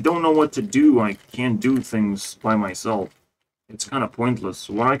 like, I don't know what to do. I can't do things by myself. It's kind of pointless.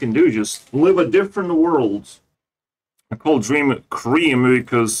 What I can do is just live a different world. I call Dream Cream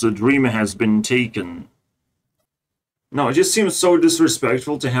because the dream has been taken. No, it just seems so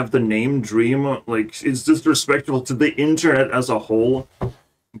disrespectful to have the name Dream. Like, it's disrespectful to the internet as a whole.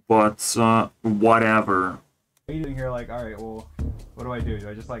 But, whatever. Sitting here like, alright, well, what do I do? Do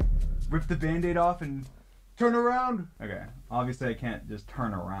I just, like, rip the band-aid off and turn around? Okay, obviously I can't just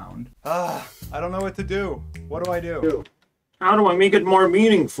turn around. I don't know what to do. What do I do? How do I make it more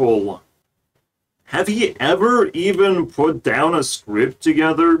meaningful? Have you ever even put down a script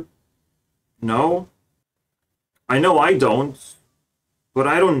together? No? I know I don't, but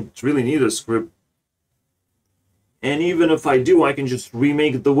I don't really need a script. And even if I do, I can just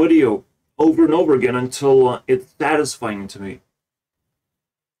remake the video over and over again until it's satisfying to me.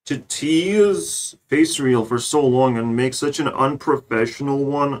 To tease face reveal for so long and make such an unprofessional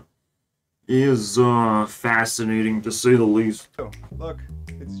one is fascinating, to say the least. Oh, look,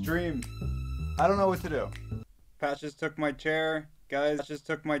 it's Dream. I don't know what to do. Patches took my chair, guys. Patches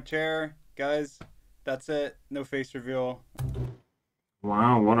took my chair, guys. That's it. No face reveal.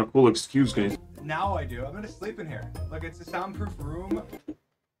 Wow, what a cool excuse, guys. Now I do. I'm gonna sleep in here. Look, it's a soundproof room.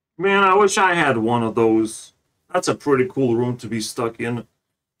 Man, I wish I had one of those. That's a pretty cool room to be stuck in.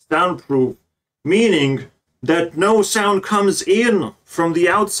 Soundproof, meaning that no sound comes in from the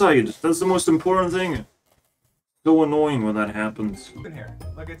outside. That's the most important thing. So annoying when that happens. In here.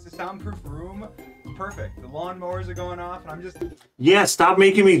 Look, it's a soundproof room. Perfect. The lawnmowers are going off, and I'm just... Yeah, stop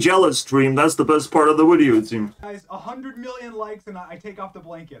making me jealous, Dream. That's the best part of the video, it seems. Guys, 100 million likes, and I take off the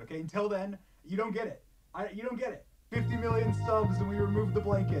blanket, okay? Until then, you don't get it. You don't get it. 50 million subs, and we remove the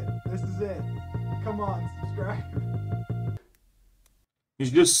blanket. This is it. Come on, subscribe.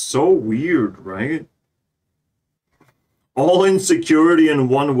 He's just so weird, right? All insecurity in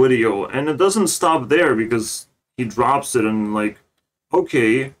one video, and it doesn't stop there because he drops it and like,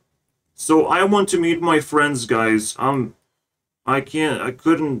 okay, so I want to meet my friends, guys. I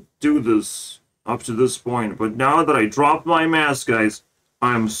couldn't do this up to this point, but now that I dropped my mask, guys,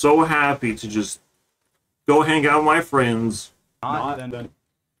 I'm so happy to just go hang out with my friends.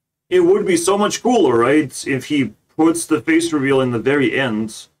 It would be so much cooler, right, if he puts the face reveal in the very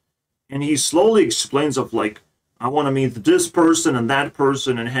end, and he slowly explains of like, I want to meet this person and that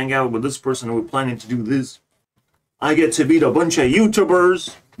person and hang out with this person and we're planning to do this. I get to meet a bunch of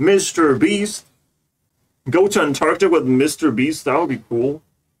YouTubers, Mr. Beast. Go to Antarctica with Mr. Beast, that would be cool.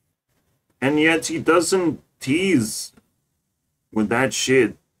 And yet he doesn't tease with that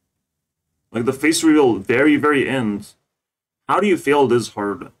shit. Like the face reveal very, very end. How do you fail this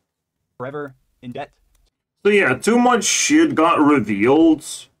hard? Forever in debt. So yeah, too much shit got revealed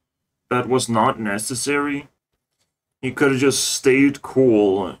that was not necessary. He could have just stayed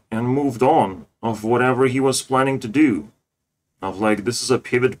cool and moved on of whatever he was planning to do. Of like, this is a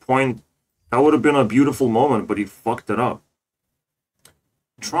pivot point. That would have been a beautiful moment, but he fucked it up.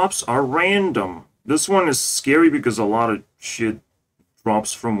 Drops are random. This one is scary because a lot of shit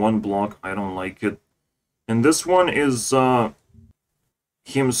drops from one block. I don't like it. And this one is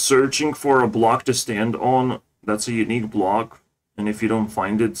him searching for a block to stand on. That's a unique block. And if you don't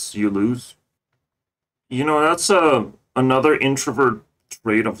find it, you lose. You know, that's another introvert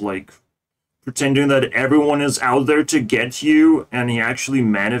trait of like pretending that everyone is out there to get you, and he actually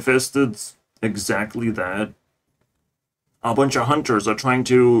manifested exactly that. A bunch of hunters are trying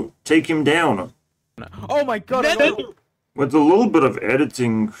to take him down. Oh my god! With a little bit of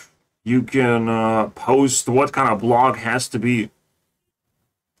editing, you can post what kind of block has to be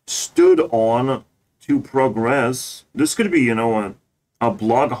stood on to progress. This could be, you know, a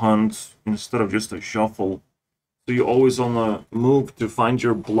block hunt instead of just a shuffle. So you're always on the move to find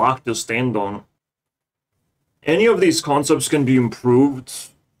your block to stand on. Any of these concepts can be improved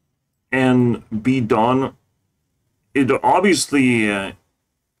and be done. It obviously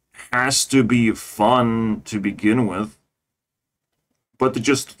has to be fun to begin with. But to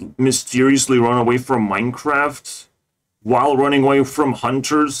just mysteriously run away from Minecraft while running away from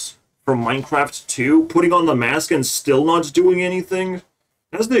hunters from Minecraft 2, putting on the mask and still not doing anything,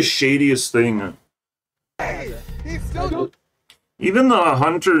 that's the shadiest thing. Even the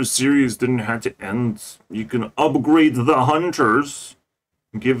Hunters series didn't have to end. You can upgrade the Hunters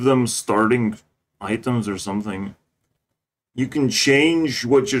Give them starting items or something. You can change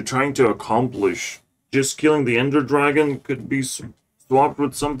what you're trying to accomplish. Just killing the Ender Dragon could be swapped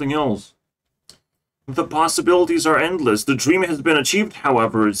with something else. The possibilities are endless. The dream has been achieved,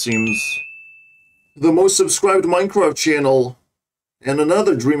 however, it seems. The most subscribed Minecraft channel, and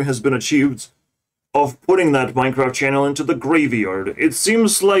another dream has been achieved, of putting that Minecraft channel into the graveyard. It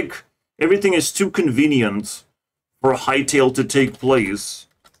seems like everything is too convenient for Hytale to take place.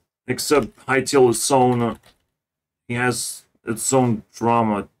 Except Hytale is own... he has its own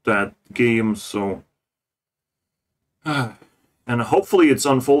drama, that game, so... and hopefully it's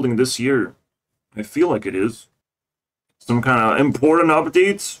unfolding this year. I feel like it is. Some kind of important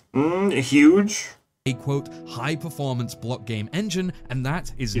updates? Huge. A quote, high performance block game engine, and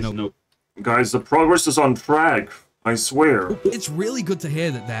that is no. Guys, the progress is on track. I swear. It's really good to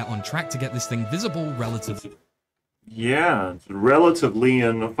hear that they're on track to get this thing visible relatively. Yeah, relatively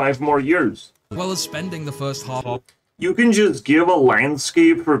in 5 more years. As well as spending the first half. You can just give a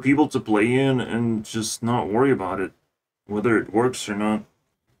landscape for people to play in and just not worry about it, whether it works or not.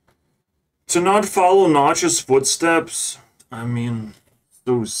 To not follow Notch's footsteps, I mean,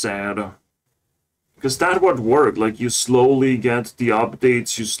 so sad. Because that would work, like you slowly get the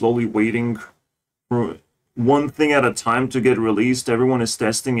updates, you slowly waiting for one thing at a time to get released. Everyone is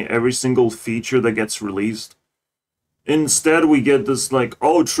testing every single feature that gets released. Instead, we get this like,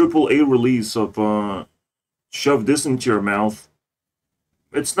 oh, AAA release of, shove this into your mouth.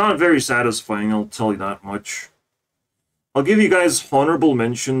 It's not very satisfying, I'll tell you that much. I'll give you guys honorable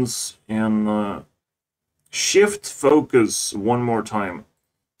mentions and shift focus one more time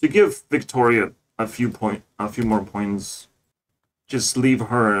to give Victoria a few more points. Just leave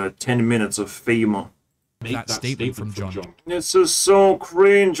her 10 minutes of fame. That statement from John. This is so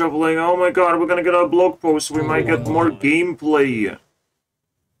cringe of like, oh my god, we're gonna get a blog post, we might get more gameplay.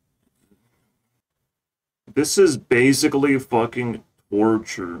 This is basically fucking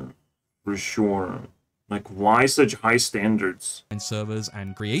torture, for sure. Like, why such high standards? And servers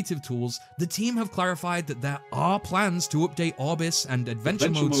and creative tools, the team have clarified that there are plans to update Orbis and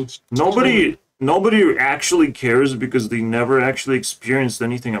adventure modes. Nobody actually cares because they never actually experienced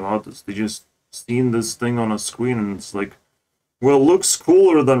anything about this. They just seen this thing on a screen and it's like, well, looks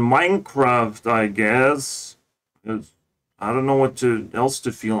cooler than Minecraft, I guess. I don't know what else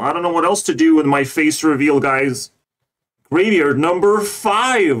to feel. I don't know what else to do with my face reveal, guys. Graveyard number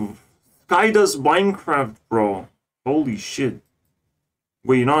 5. Guy does Minecraft, bro. Holy shit.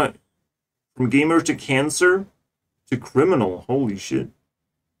 Wait, you're not... From gamer to cancer to criminal. Holy shit.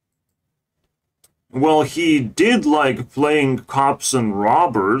 Well, he did like playing cops and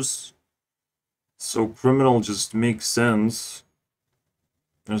robbers. So criminal just makes sense.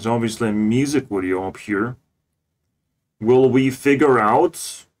 There's obviously a music video up here. Will we figure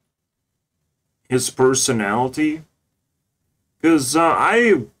out his personality? Because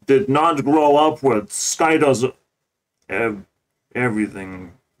I did not grow up with Sky does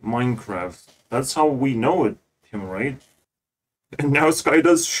everything. Minecraft. That's how we know him, right? And now Sky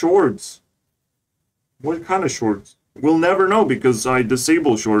does shorts. What kind of shorts? We'll never know because I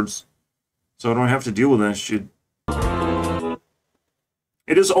disable shorts. So I don't have to deal with that shit.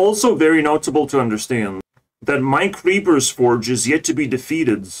 It is also very notable to understand that My Creeper's Forge is yet to be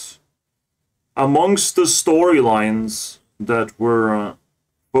defeated. Amongst the storylines that we're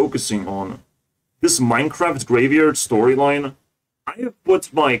focusing on, this Minecraft Graveyard storyline, I have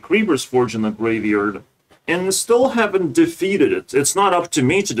put my Creeper's Forge in the graveyard and still haven't defeated it. It's not up to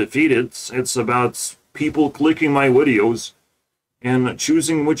me to defeat it. It's about people clicking my videos and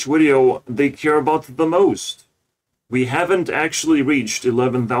choosing which video they care about the most. We haven't actually reached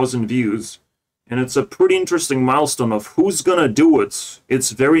 11,000 views, and it's a pretty interesting milestone of who's gonna do it.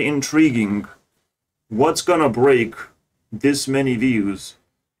 It's very intriguing. What's gonna break this many views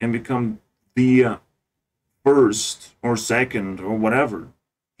and become the first or second or whatever?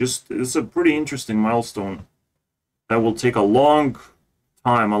 It's a pretty interesting milestone that will take a long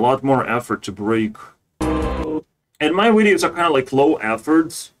time, a lot more effort to break. And my videos are kind of like low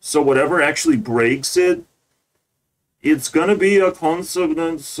efforts, so whatever actually breaks it, it's gonna be a concept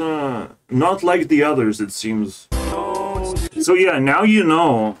that's not like the others, it seems. So yeah, now you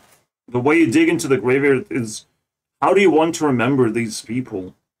know. The way you dig into the graveyard is, how do you want to remember these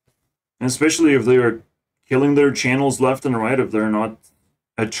people? And especially if they're killing their channels left and right, if they're not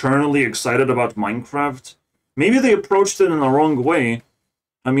eternally excited about Minecraft. Maybe they approached it in the wrong way.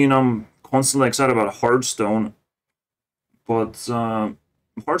 I mean, I'm constantly excited about Hearthstone, but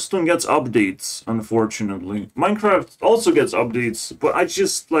Hearthstone gets updates, unfortunately. Minecraft also gets updates, but I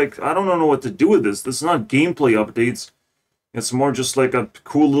just, like, I don't know what to do with this. This is not gameplay updates. It's more just like a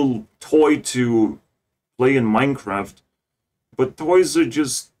cool little toy to play in Minecraft. But toys are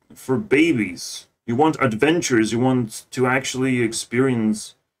just for babies. You want adventures, you want to actually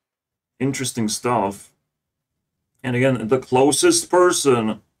experience interesting stuff. And again, the closest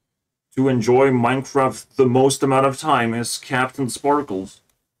person to enjoy Minecraft the most amount of time is Captain Sparkles.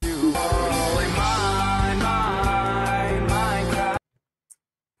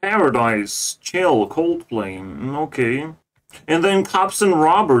 Paradise, chill, Coldplay, okay. And then Cops and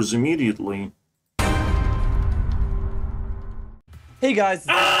Robbers immediately. Hey guys.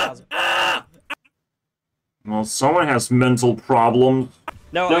 Well, someone has mental problems.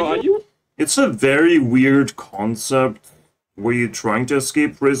 No, are you? It's a very weird concept where you're trying to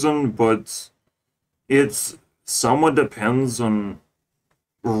escape prison, but it somewhat depends on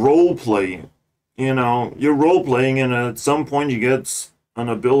roleplay. You know, you're roleplaying, and at some point you get an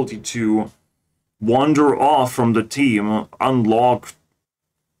ability to wander off from the team, unlock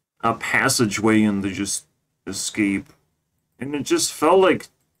a passageway, and they just escape. And it just felt like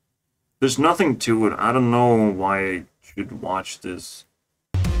there's nothing to it. I don't know why I should watch this.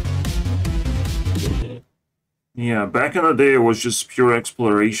 Yeah, back in the day it was just pure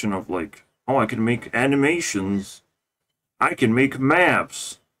exploration of like, oh, I can make animations. I can make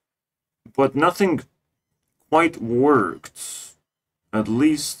maps. But nothing quite worked. At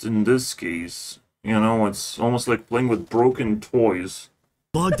least in this case. You know, it's almost like playing with broken toys.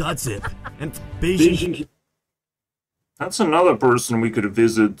 Blog.zip and Beijing. That's another person we could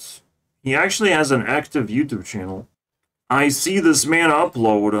visit. He actually has an active YouTube channel. I see this man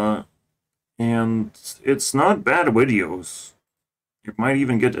upload, and it's not bad videos. You might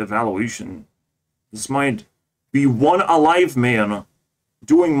even get evaluation. This might be one alive man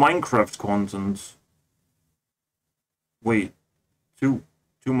doing Minecraft content. Wait, two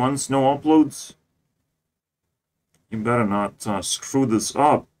months, no uploads? You better not screw this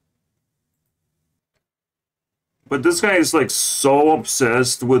up. But this guy is like so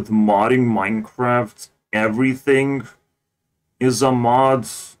obsessed with modding Minecraft. Everything is a mod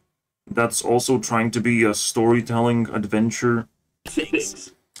that's also trying to be a storytelling adventure.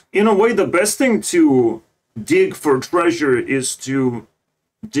 In a way, the best thing to dig for treasure is to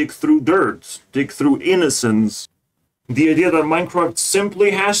dig through dirt, dig through innocence. The idea that Minecraft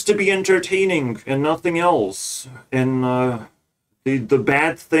simply has to be entertaining and nothing else. And the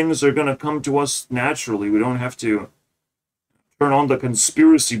bad things are gonna come to us naturally. We don't have to turn on the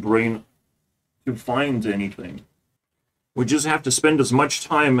conspiracy brain to find anything. We just have to spend as much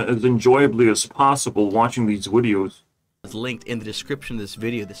time as enjoyably as possible watching these videos. It's linked in the description of this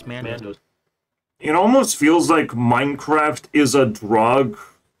video. This man knows. It almost feels like Minecraft is a drug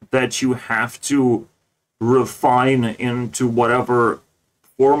that you have to refine into whatever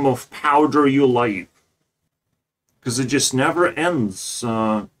form of powder you like. Because it just never ends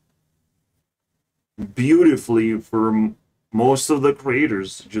beautifully for most of the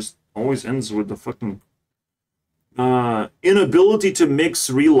creators. It just always ends with the fucking inability to mix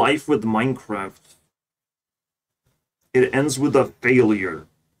real life with Minecraft. It ends with a failure.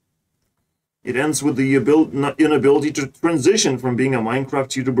 It ends with the inability to transition from being a Minecraft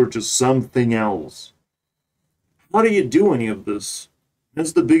YouTuber to something else. How do you do any of this?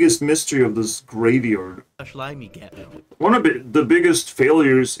 That's the biggest mystery of this graveyard. One of the biggest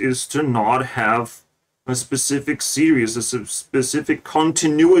failures is to not have a specific series, a specific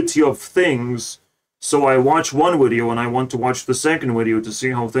continuity of things. So I watch one video and I want to watch the second video to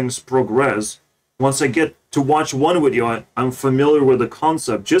see how things progress. Once I get to watch one video, I'm familiar with the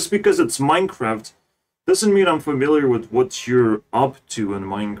concept. Just because it's Minecraft doesn't mean I'm familiar with what you're up to in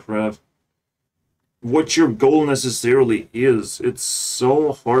Minecraft. What your goal necessarily is. It's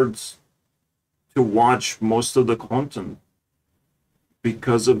so hard to watch most of the content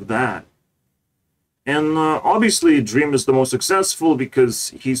because of that. And obviously Dream is the most successful because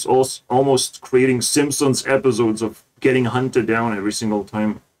he's also almost creating Simpsons episodes of getting hunted down every single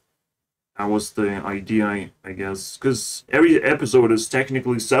time. That was the idea, I guess. Because every episode is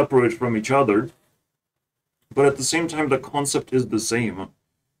technically separate from each other. But at the same time, the concept is the same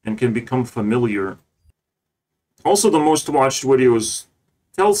and can become familiar. Also, the most watched videos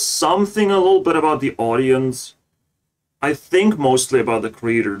tell something a little bit about the audience. I think mostly about the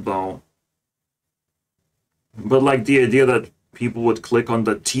creator, though. But like the idea that people would click on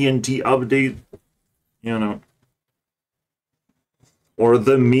the TNT update, you know. Or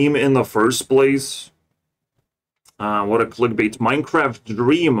the meme in the first place. What a clickbait. Minecraft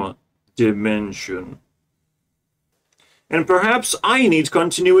Dream Dimension. And perhaps I need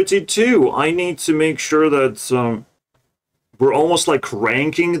continuity too. I need to make sure that we're almost like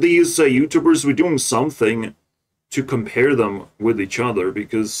ranking these YouTubers. We're doing something to compare them with each other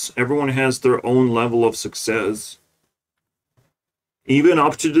because everyone has their own level of success. Even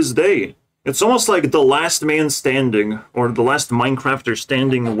up to this day. It's almost like the last man standing, or the last Minecrafter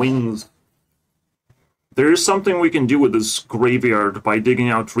standing wins. There is something we can do with this graveyard by digging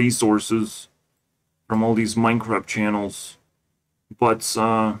out resources from all these Minecraft channels. But,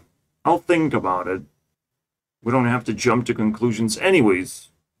 I'll think about it. We don't have to jump to conclusions anyways.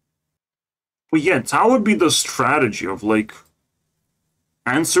 But yeah, that would be the strategy of, like,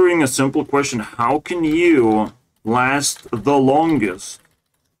 answering a simple question. How can you last the longest?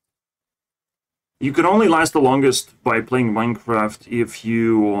 You can only last the longest by playing Minecraft if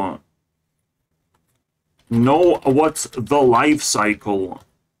you know what the life cycle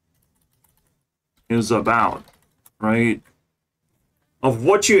is about, right? Of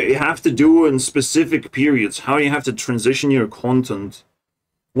what you have to do in specific periods, how you have to transition your content.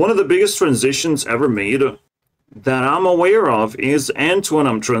 One of the biggest transitions ever made that I'm aware of is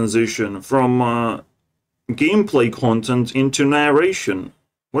Antonym transition from gameplay content into narration.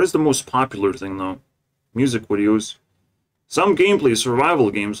 What is the most popular thing, though? Music videos. Some gameplay,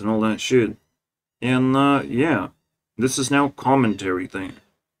 survival games, and all that shit. And, yeah. This is now commentary thing.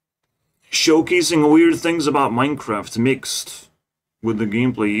 Showcasing weird things about Minecraft mixed with the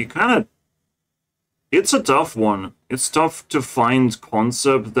gameplay. You kinda... It's a tough one. It's tough to find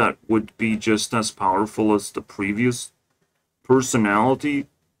concept that would be just as powerful as the previous personality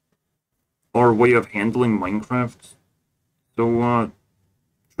or way of handling Minecraft. So,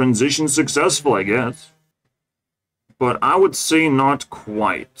 transition successful, I guess. But I would say not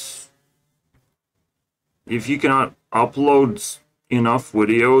quite. If you cannot upload enough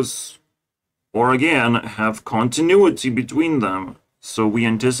videos, or again, have continuity between them, so we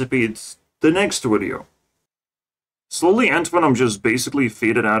anticipate the next video. Slowly, Antonym just basically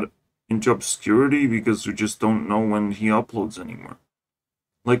faded out into obscurity because we just don't know when he uploads anymore.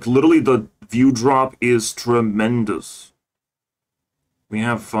 Like, literally, the view drop is tremendous. We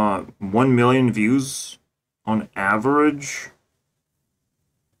have 1 million views on average.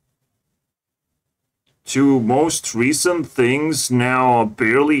 To most recent things now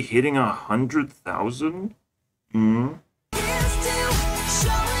barely hitting 100,000. In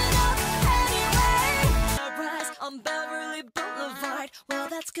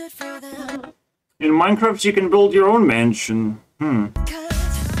Minecraft, you can build your own mansion.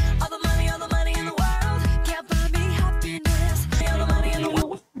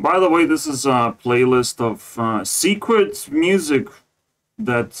 By the way, this is a playlist of secret music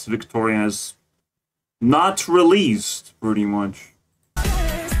that Victoria has not released, pretty much.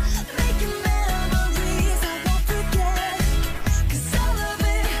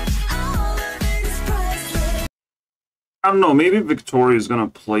 I don't know, maybe Victoria is gonna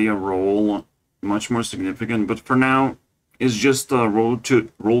play a role much more significant, but for now, it's just a role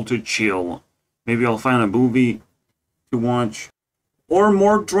to chill. Maybe I'll find a movie to watch. Or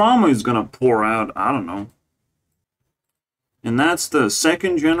more drama is gonna pour out, I don't know. And that's the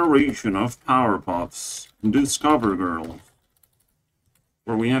second generation of Powerpuffs and Discover Girls,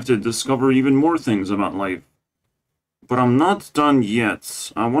 where we have to discover even more things about life. But I'm not done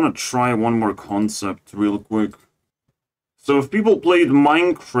yet. I want to try one more concept real quick. So if people played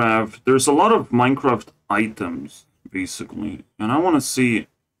Minecraft, there's a lot of Minecraft items, basically. And I want to see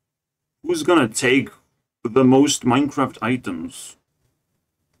who's gonna take the most Minecraft items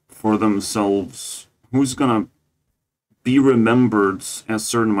for themselves. Who's gonna be remembered as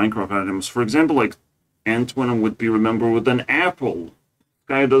certain Minecraft items. For example, like Antonym would be remembered with an apple.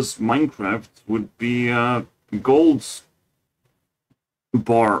 Guy who does Minecraft would be Gold's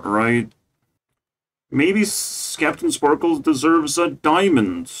bar, right? Maybe Captain Sparkles deserves a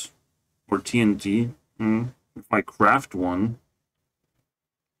diamond or TNT. If I craft one.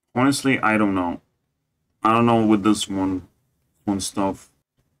 Honestly, I don't know. I don't know with this one stuff.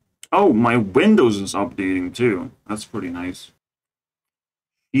 Oh, my Windows is updating too. That's pretty nice.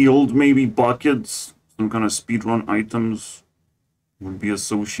 Shield, maybe buckets, some kind of speedrun items would be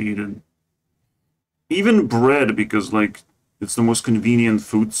associated. Even bread, because, like, it's the most convenient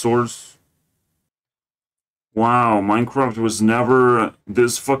food source. Wow, Minecraft was never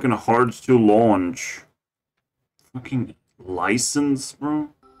this fucking hard to launch. Fucking license, bro?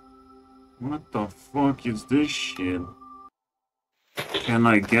 What the fuck is this shit? Can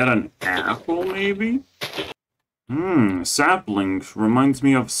I get an apple, maybe? Sapling. Reminds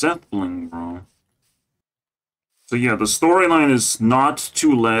me of sapling, bro. So yeah, the storyline is not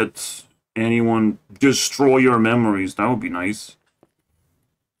to let anyone destroy your memories. That would be nice.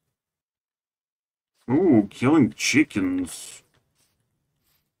 Ooh, killing chickens.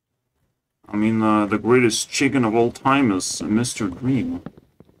 I mean, the greatest chicken of all time is Mr. Dream.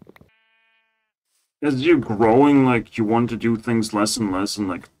 As you're growing, like, you want to do things less and less, and,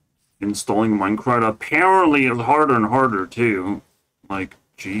 like, installing Minecraft apparently is harder and harder, too. Like,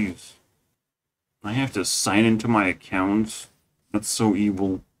 jeez. I have to sign into my account. That's so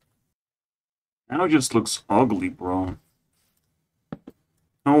evil. Now it just looks ugly, bro.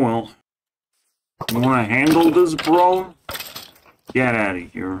 Oh well. You wanna handle this, bro? Get out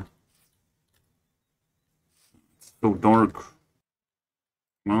of here. It's so dark.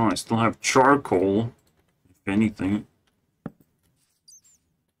 Well, I still have charcoal, if anything.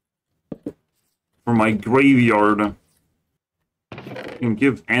 For my graveyard. I can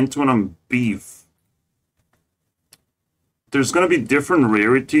give Antoine beef. There's gonna be different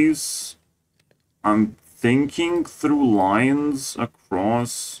rarities. I'm thinking through lines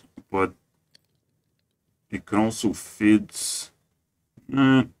across, but it can also fit.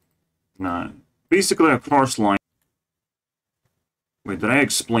 Nah. Basically across line. Wait, did I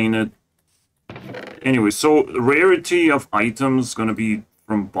explain it? Anyway, so the rarity of items is gonna be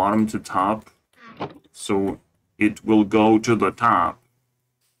from bottom to top. So it will go to the top.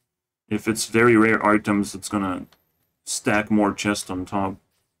 If it's very rare items, it's gonna stack more chests on top.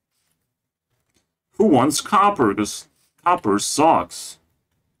 Who wants copper? Because copper sucks.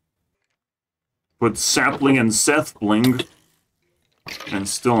 Put sapling and Seth bling. And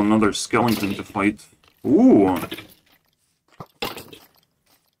still another skeleton to fight. Ooh.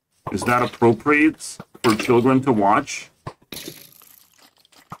 Is that appropriate for children to watch?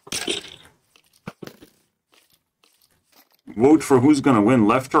 Vote for who's gonna win,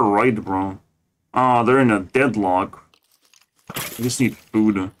 left or right, bro. Ah, they're in a deadlock. I just need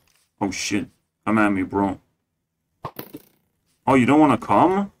food. Oh shit. Come at me, bro. Oh, you don't want to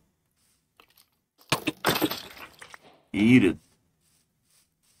come? Eat it.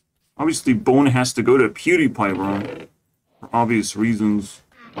 Obviously, Bone has to go to PewDiePie, bro. For obvious reasons.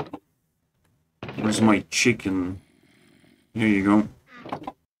 Where's my chicken? Here you go.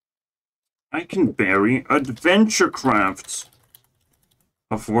 I can bury adventure crafts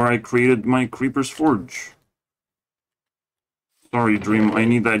of where I created my Creeper's Forge. Sorry, Dream, I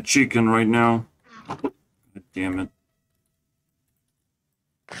need that chicken right now. God damn it.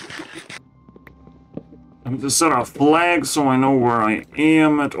 I'm to set a flag so I know where I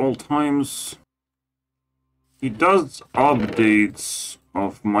am at all times. He does updates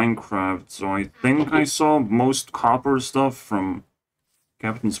of Minecraft, so I think I saw most copper stuff from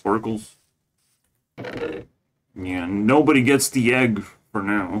Captain Sparkles. Yeah, nobody gets the egg for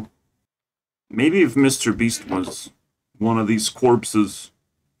now. Maybe if Mr. Beast was one of these corpses.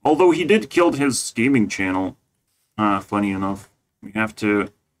 Although he did kill his gaming channel. Funny enough. We have to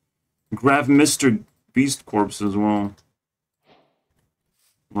grab Mr. Beast corpse as well.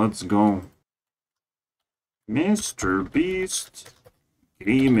 Let's go. Mr. Beast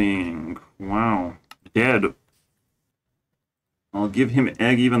Gaming. Wow. Dead. I'll give him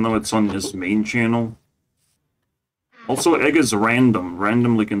egg even though it's on his main channel. Also, egg is random.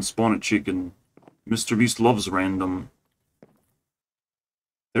 Randomly can spawn a chicken. Mr. Beast loves random.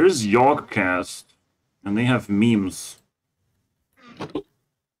 There's Yogcast, and they have memes.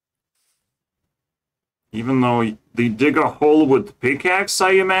 Even though they dig a hole with pickaxe,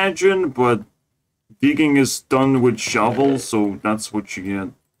 I imagine, but digging is done with shovel, so that's what you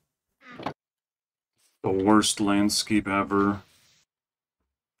get. The worst landscape ever.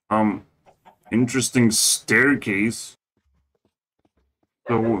 Interesting staircase.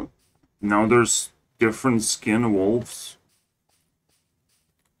 So, now there's different skin wolves.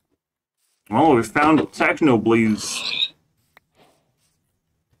 Well, we found Technoblade's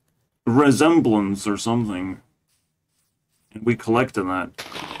resemblance or something. And we collected that.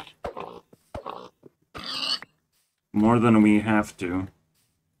 More than we have to.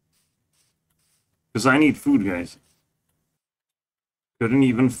 Because I need food, guys. Couldn't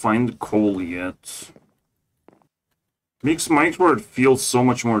even find coal yet. Makes Minecraft feel so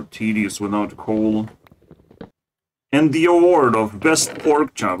much more tedious without coal. And the award of Best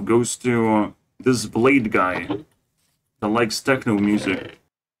Pork Chop goes to this Blade guy that likes techno music.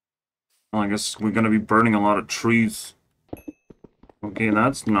 Well, I guess we're gonna be burning a lot of trees. Okay,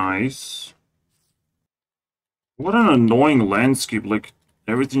 that's nice. What an annoying landscape, like,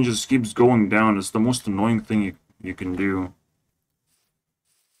 everything just keeps going down. It's the most annoying thing you can do.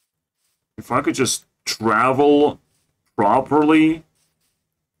 If I could just travel properly,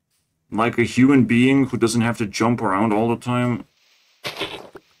 like a human being who doesn't have to jump around all the time.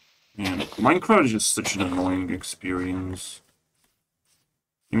 Man, Minecraft is just such an annoying experience.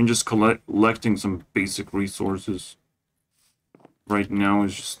 Even just collecting some basic resources right now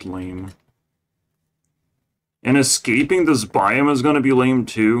is just lame. And escaping this biome is gonna be lame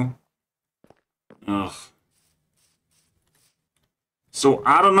too. Ugh. So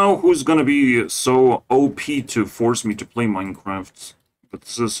I don't know who's gonna be so OP to force me to play Minecraft. But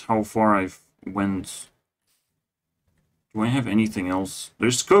this is how far I've went. Do I have anything else?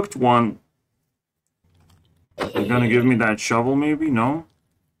 There's cooked one. They're gonna give me that shovel maybe? No?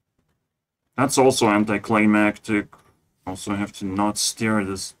 That's also anticlimactic. Also I have to not stare at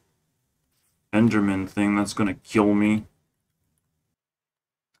this Enderman thing. That's gonna kill me.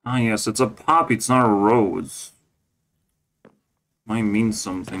 Ah yes, it's a poppy, it's not a rose. Might mean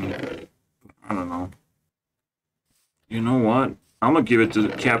something. I don't know. You know what? I'm gonna give it to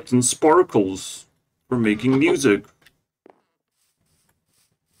Captain Sparkles for making music.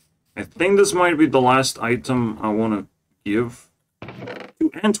 I think this might be the last item I want to give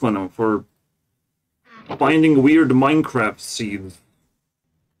to Antoine for finding weird Minecraft seeds.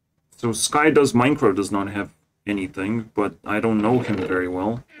 So Sky does Minecraft does not have anything, but I don't know him very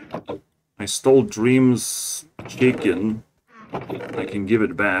well. I stole Dream's chicken. I can give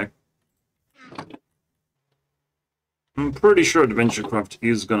it back. I'm pretty sure AdventureCraft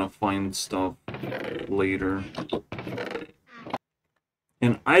is gonna find stuff later.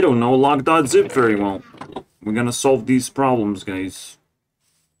 And I don't know log.zip very well. We're gonna solve these problems, guys.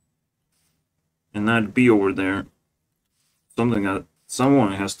 And that bee over there.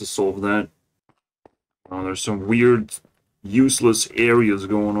 Someone has to solve that. Oh, there's some weird, useless areas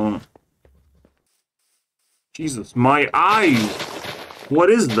going on. Jesus, my eyes! What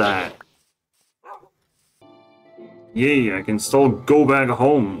is that? Yay, I can still go back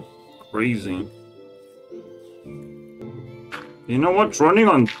home. Crazy. You know what? Running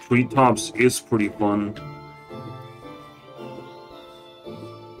on treetops is pretty fun.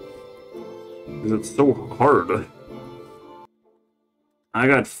 Because it's so hard. I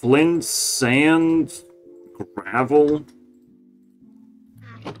got flint, sand, gravel.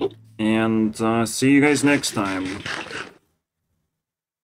 And see you guys next time.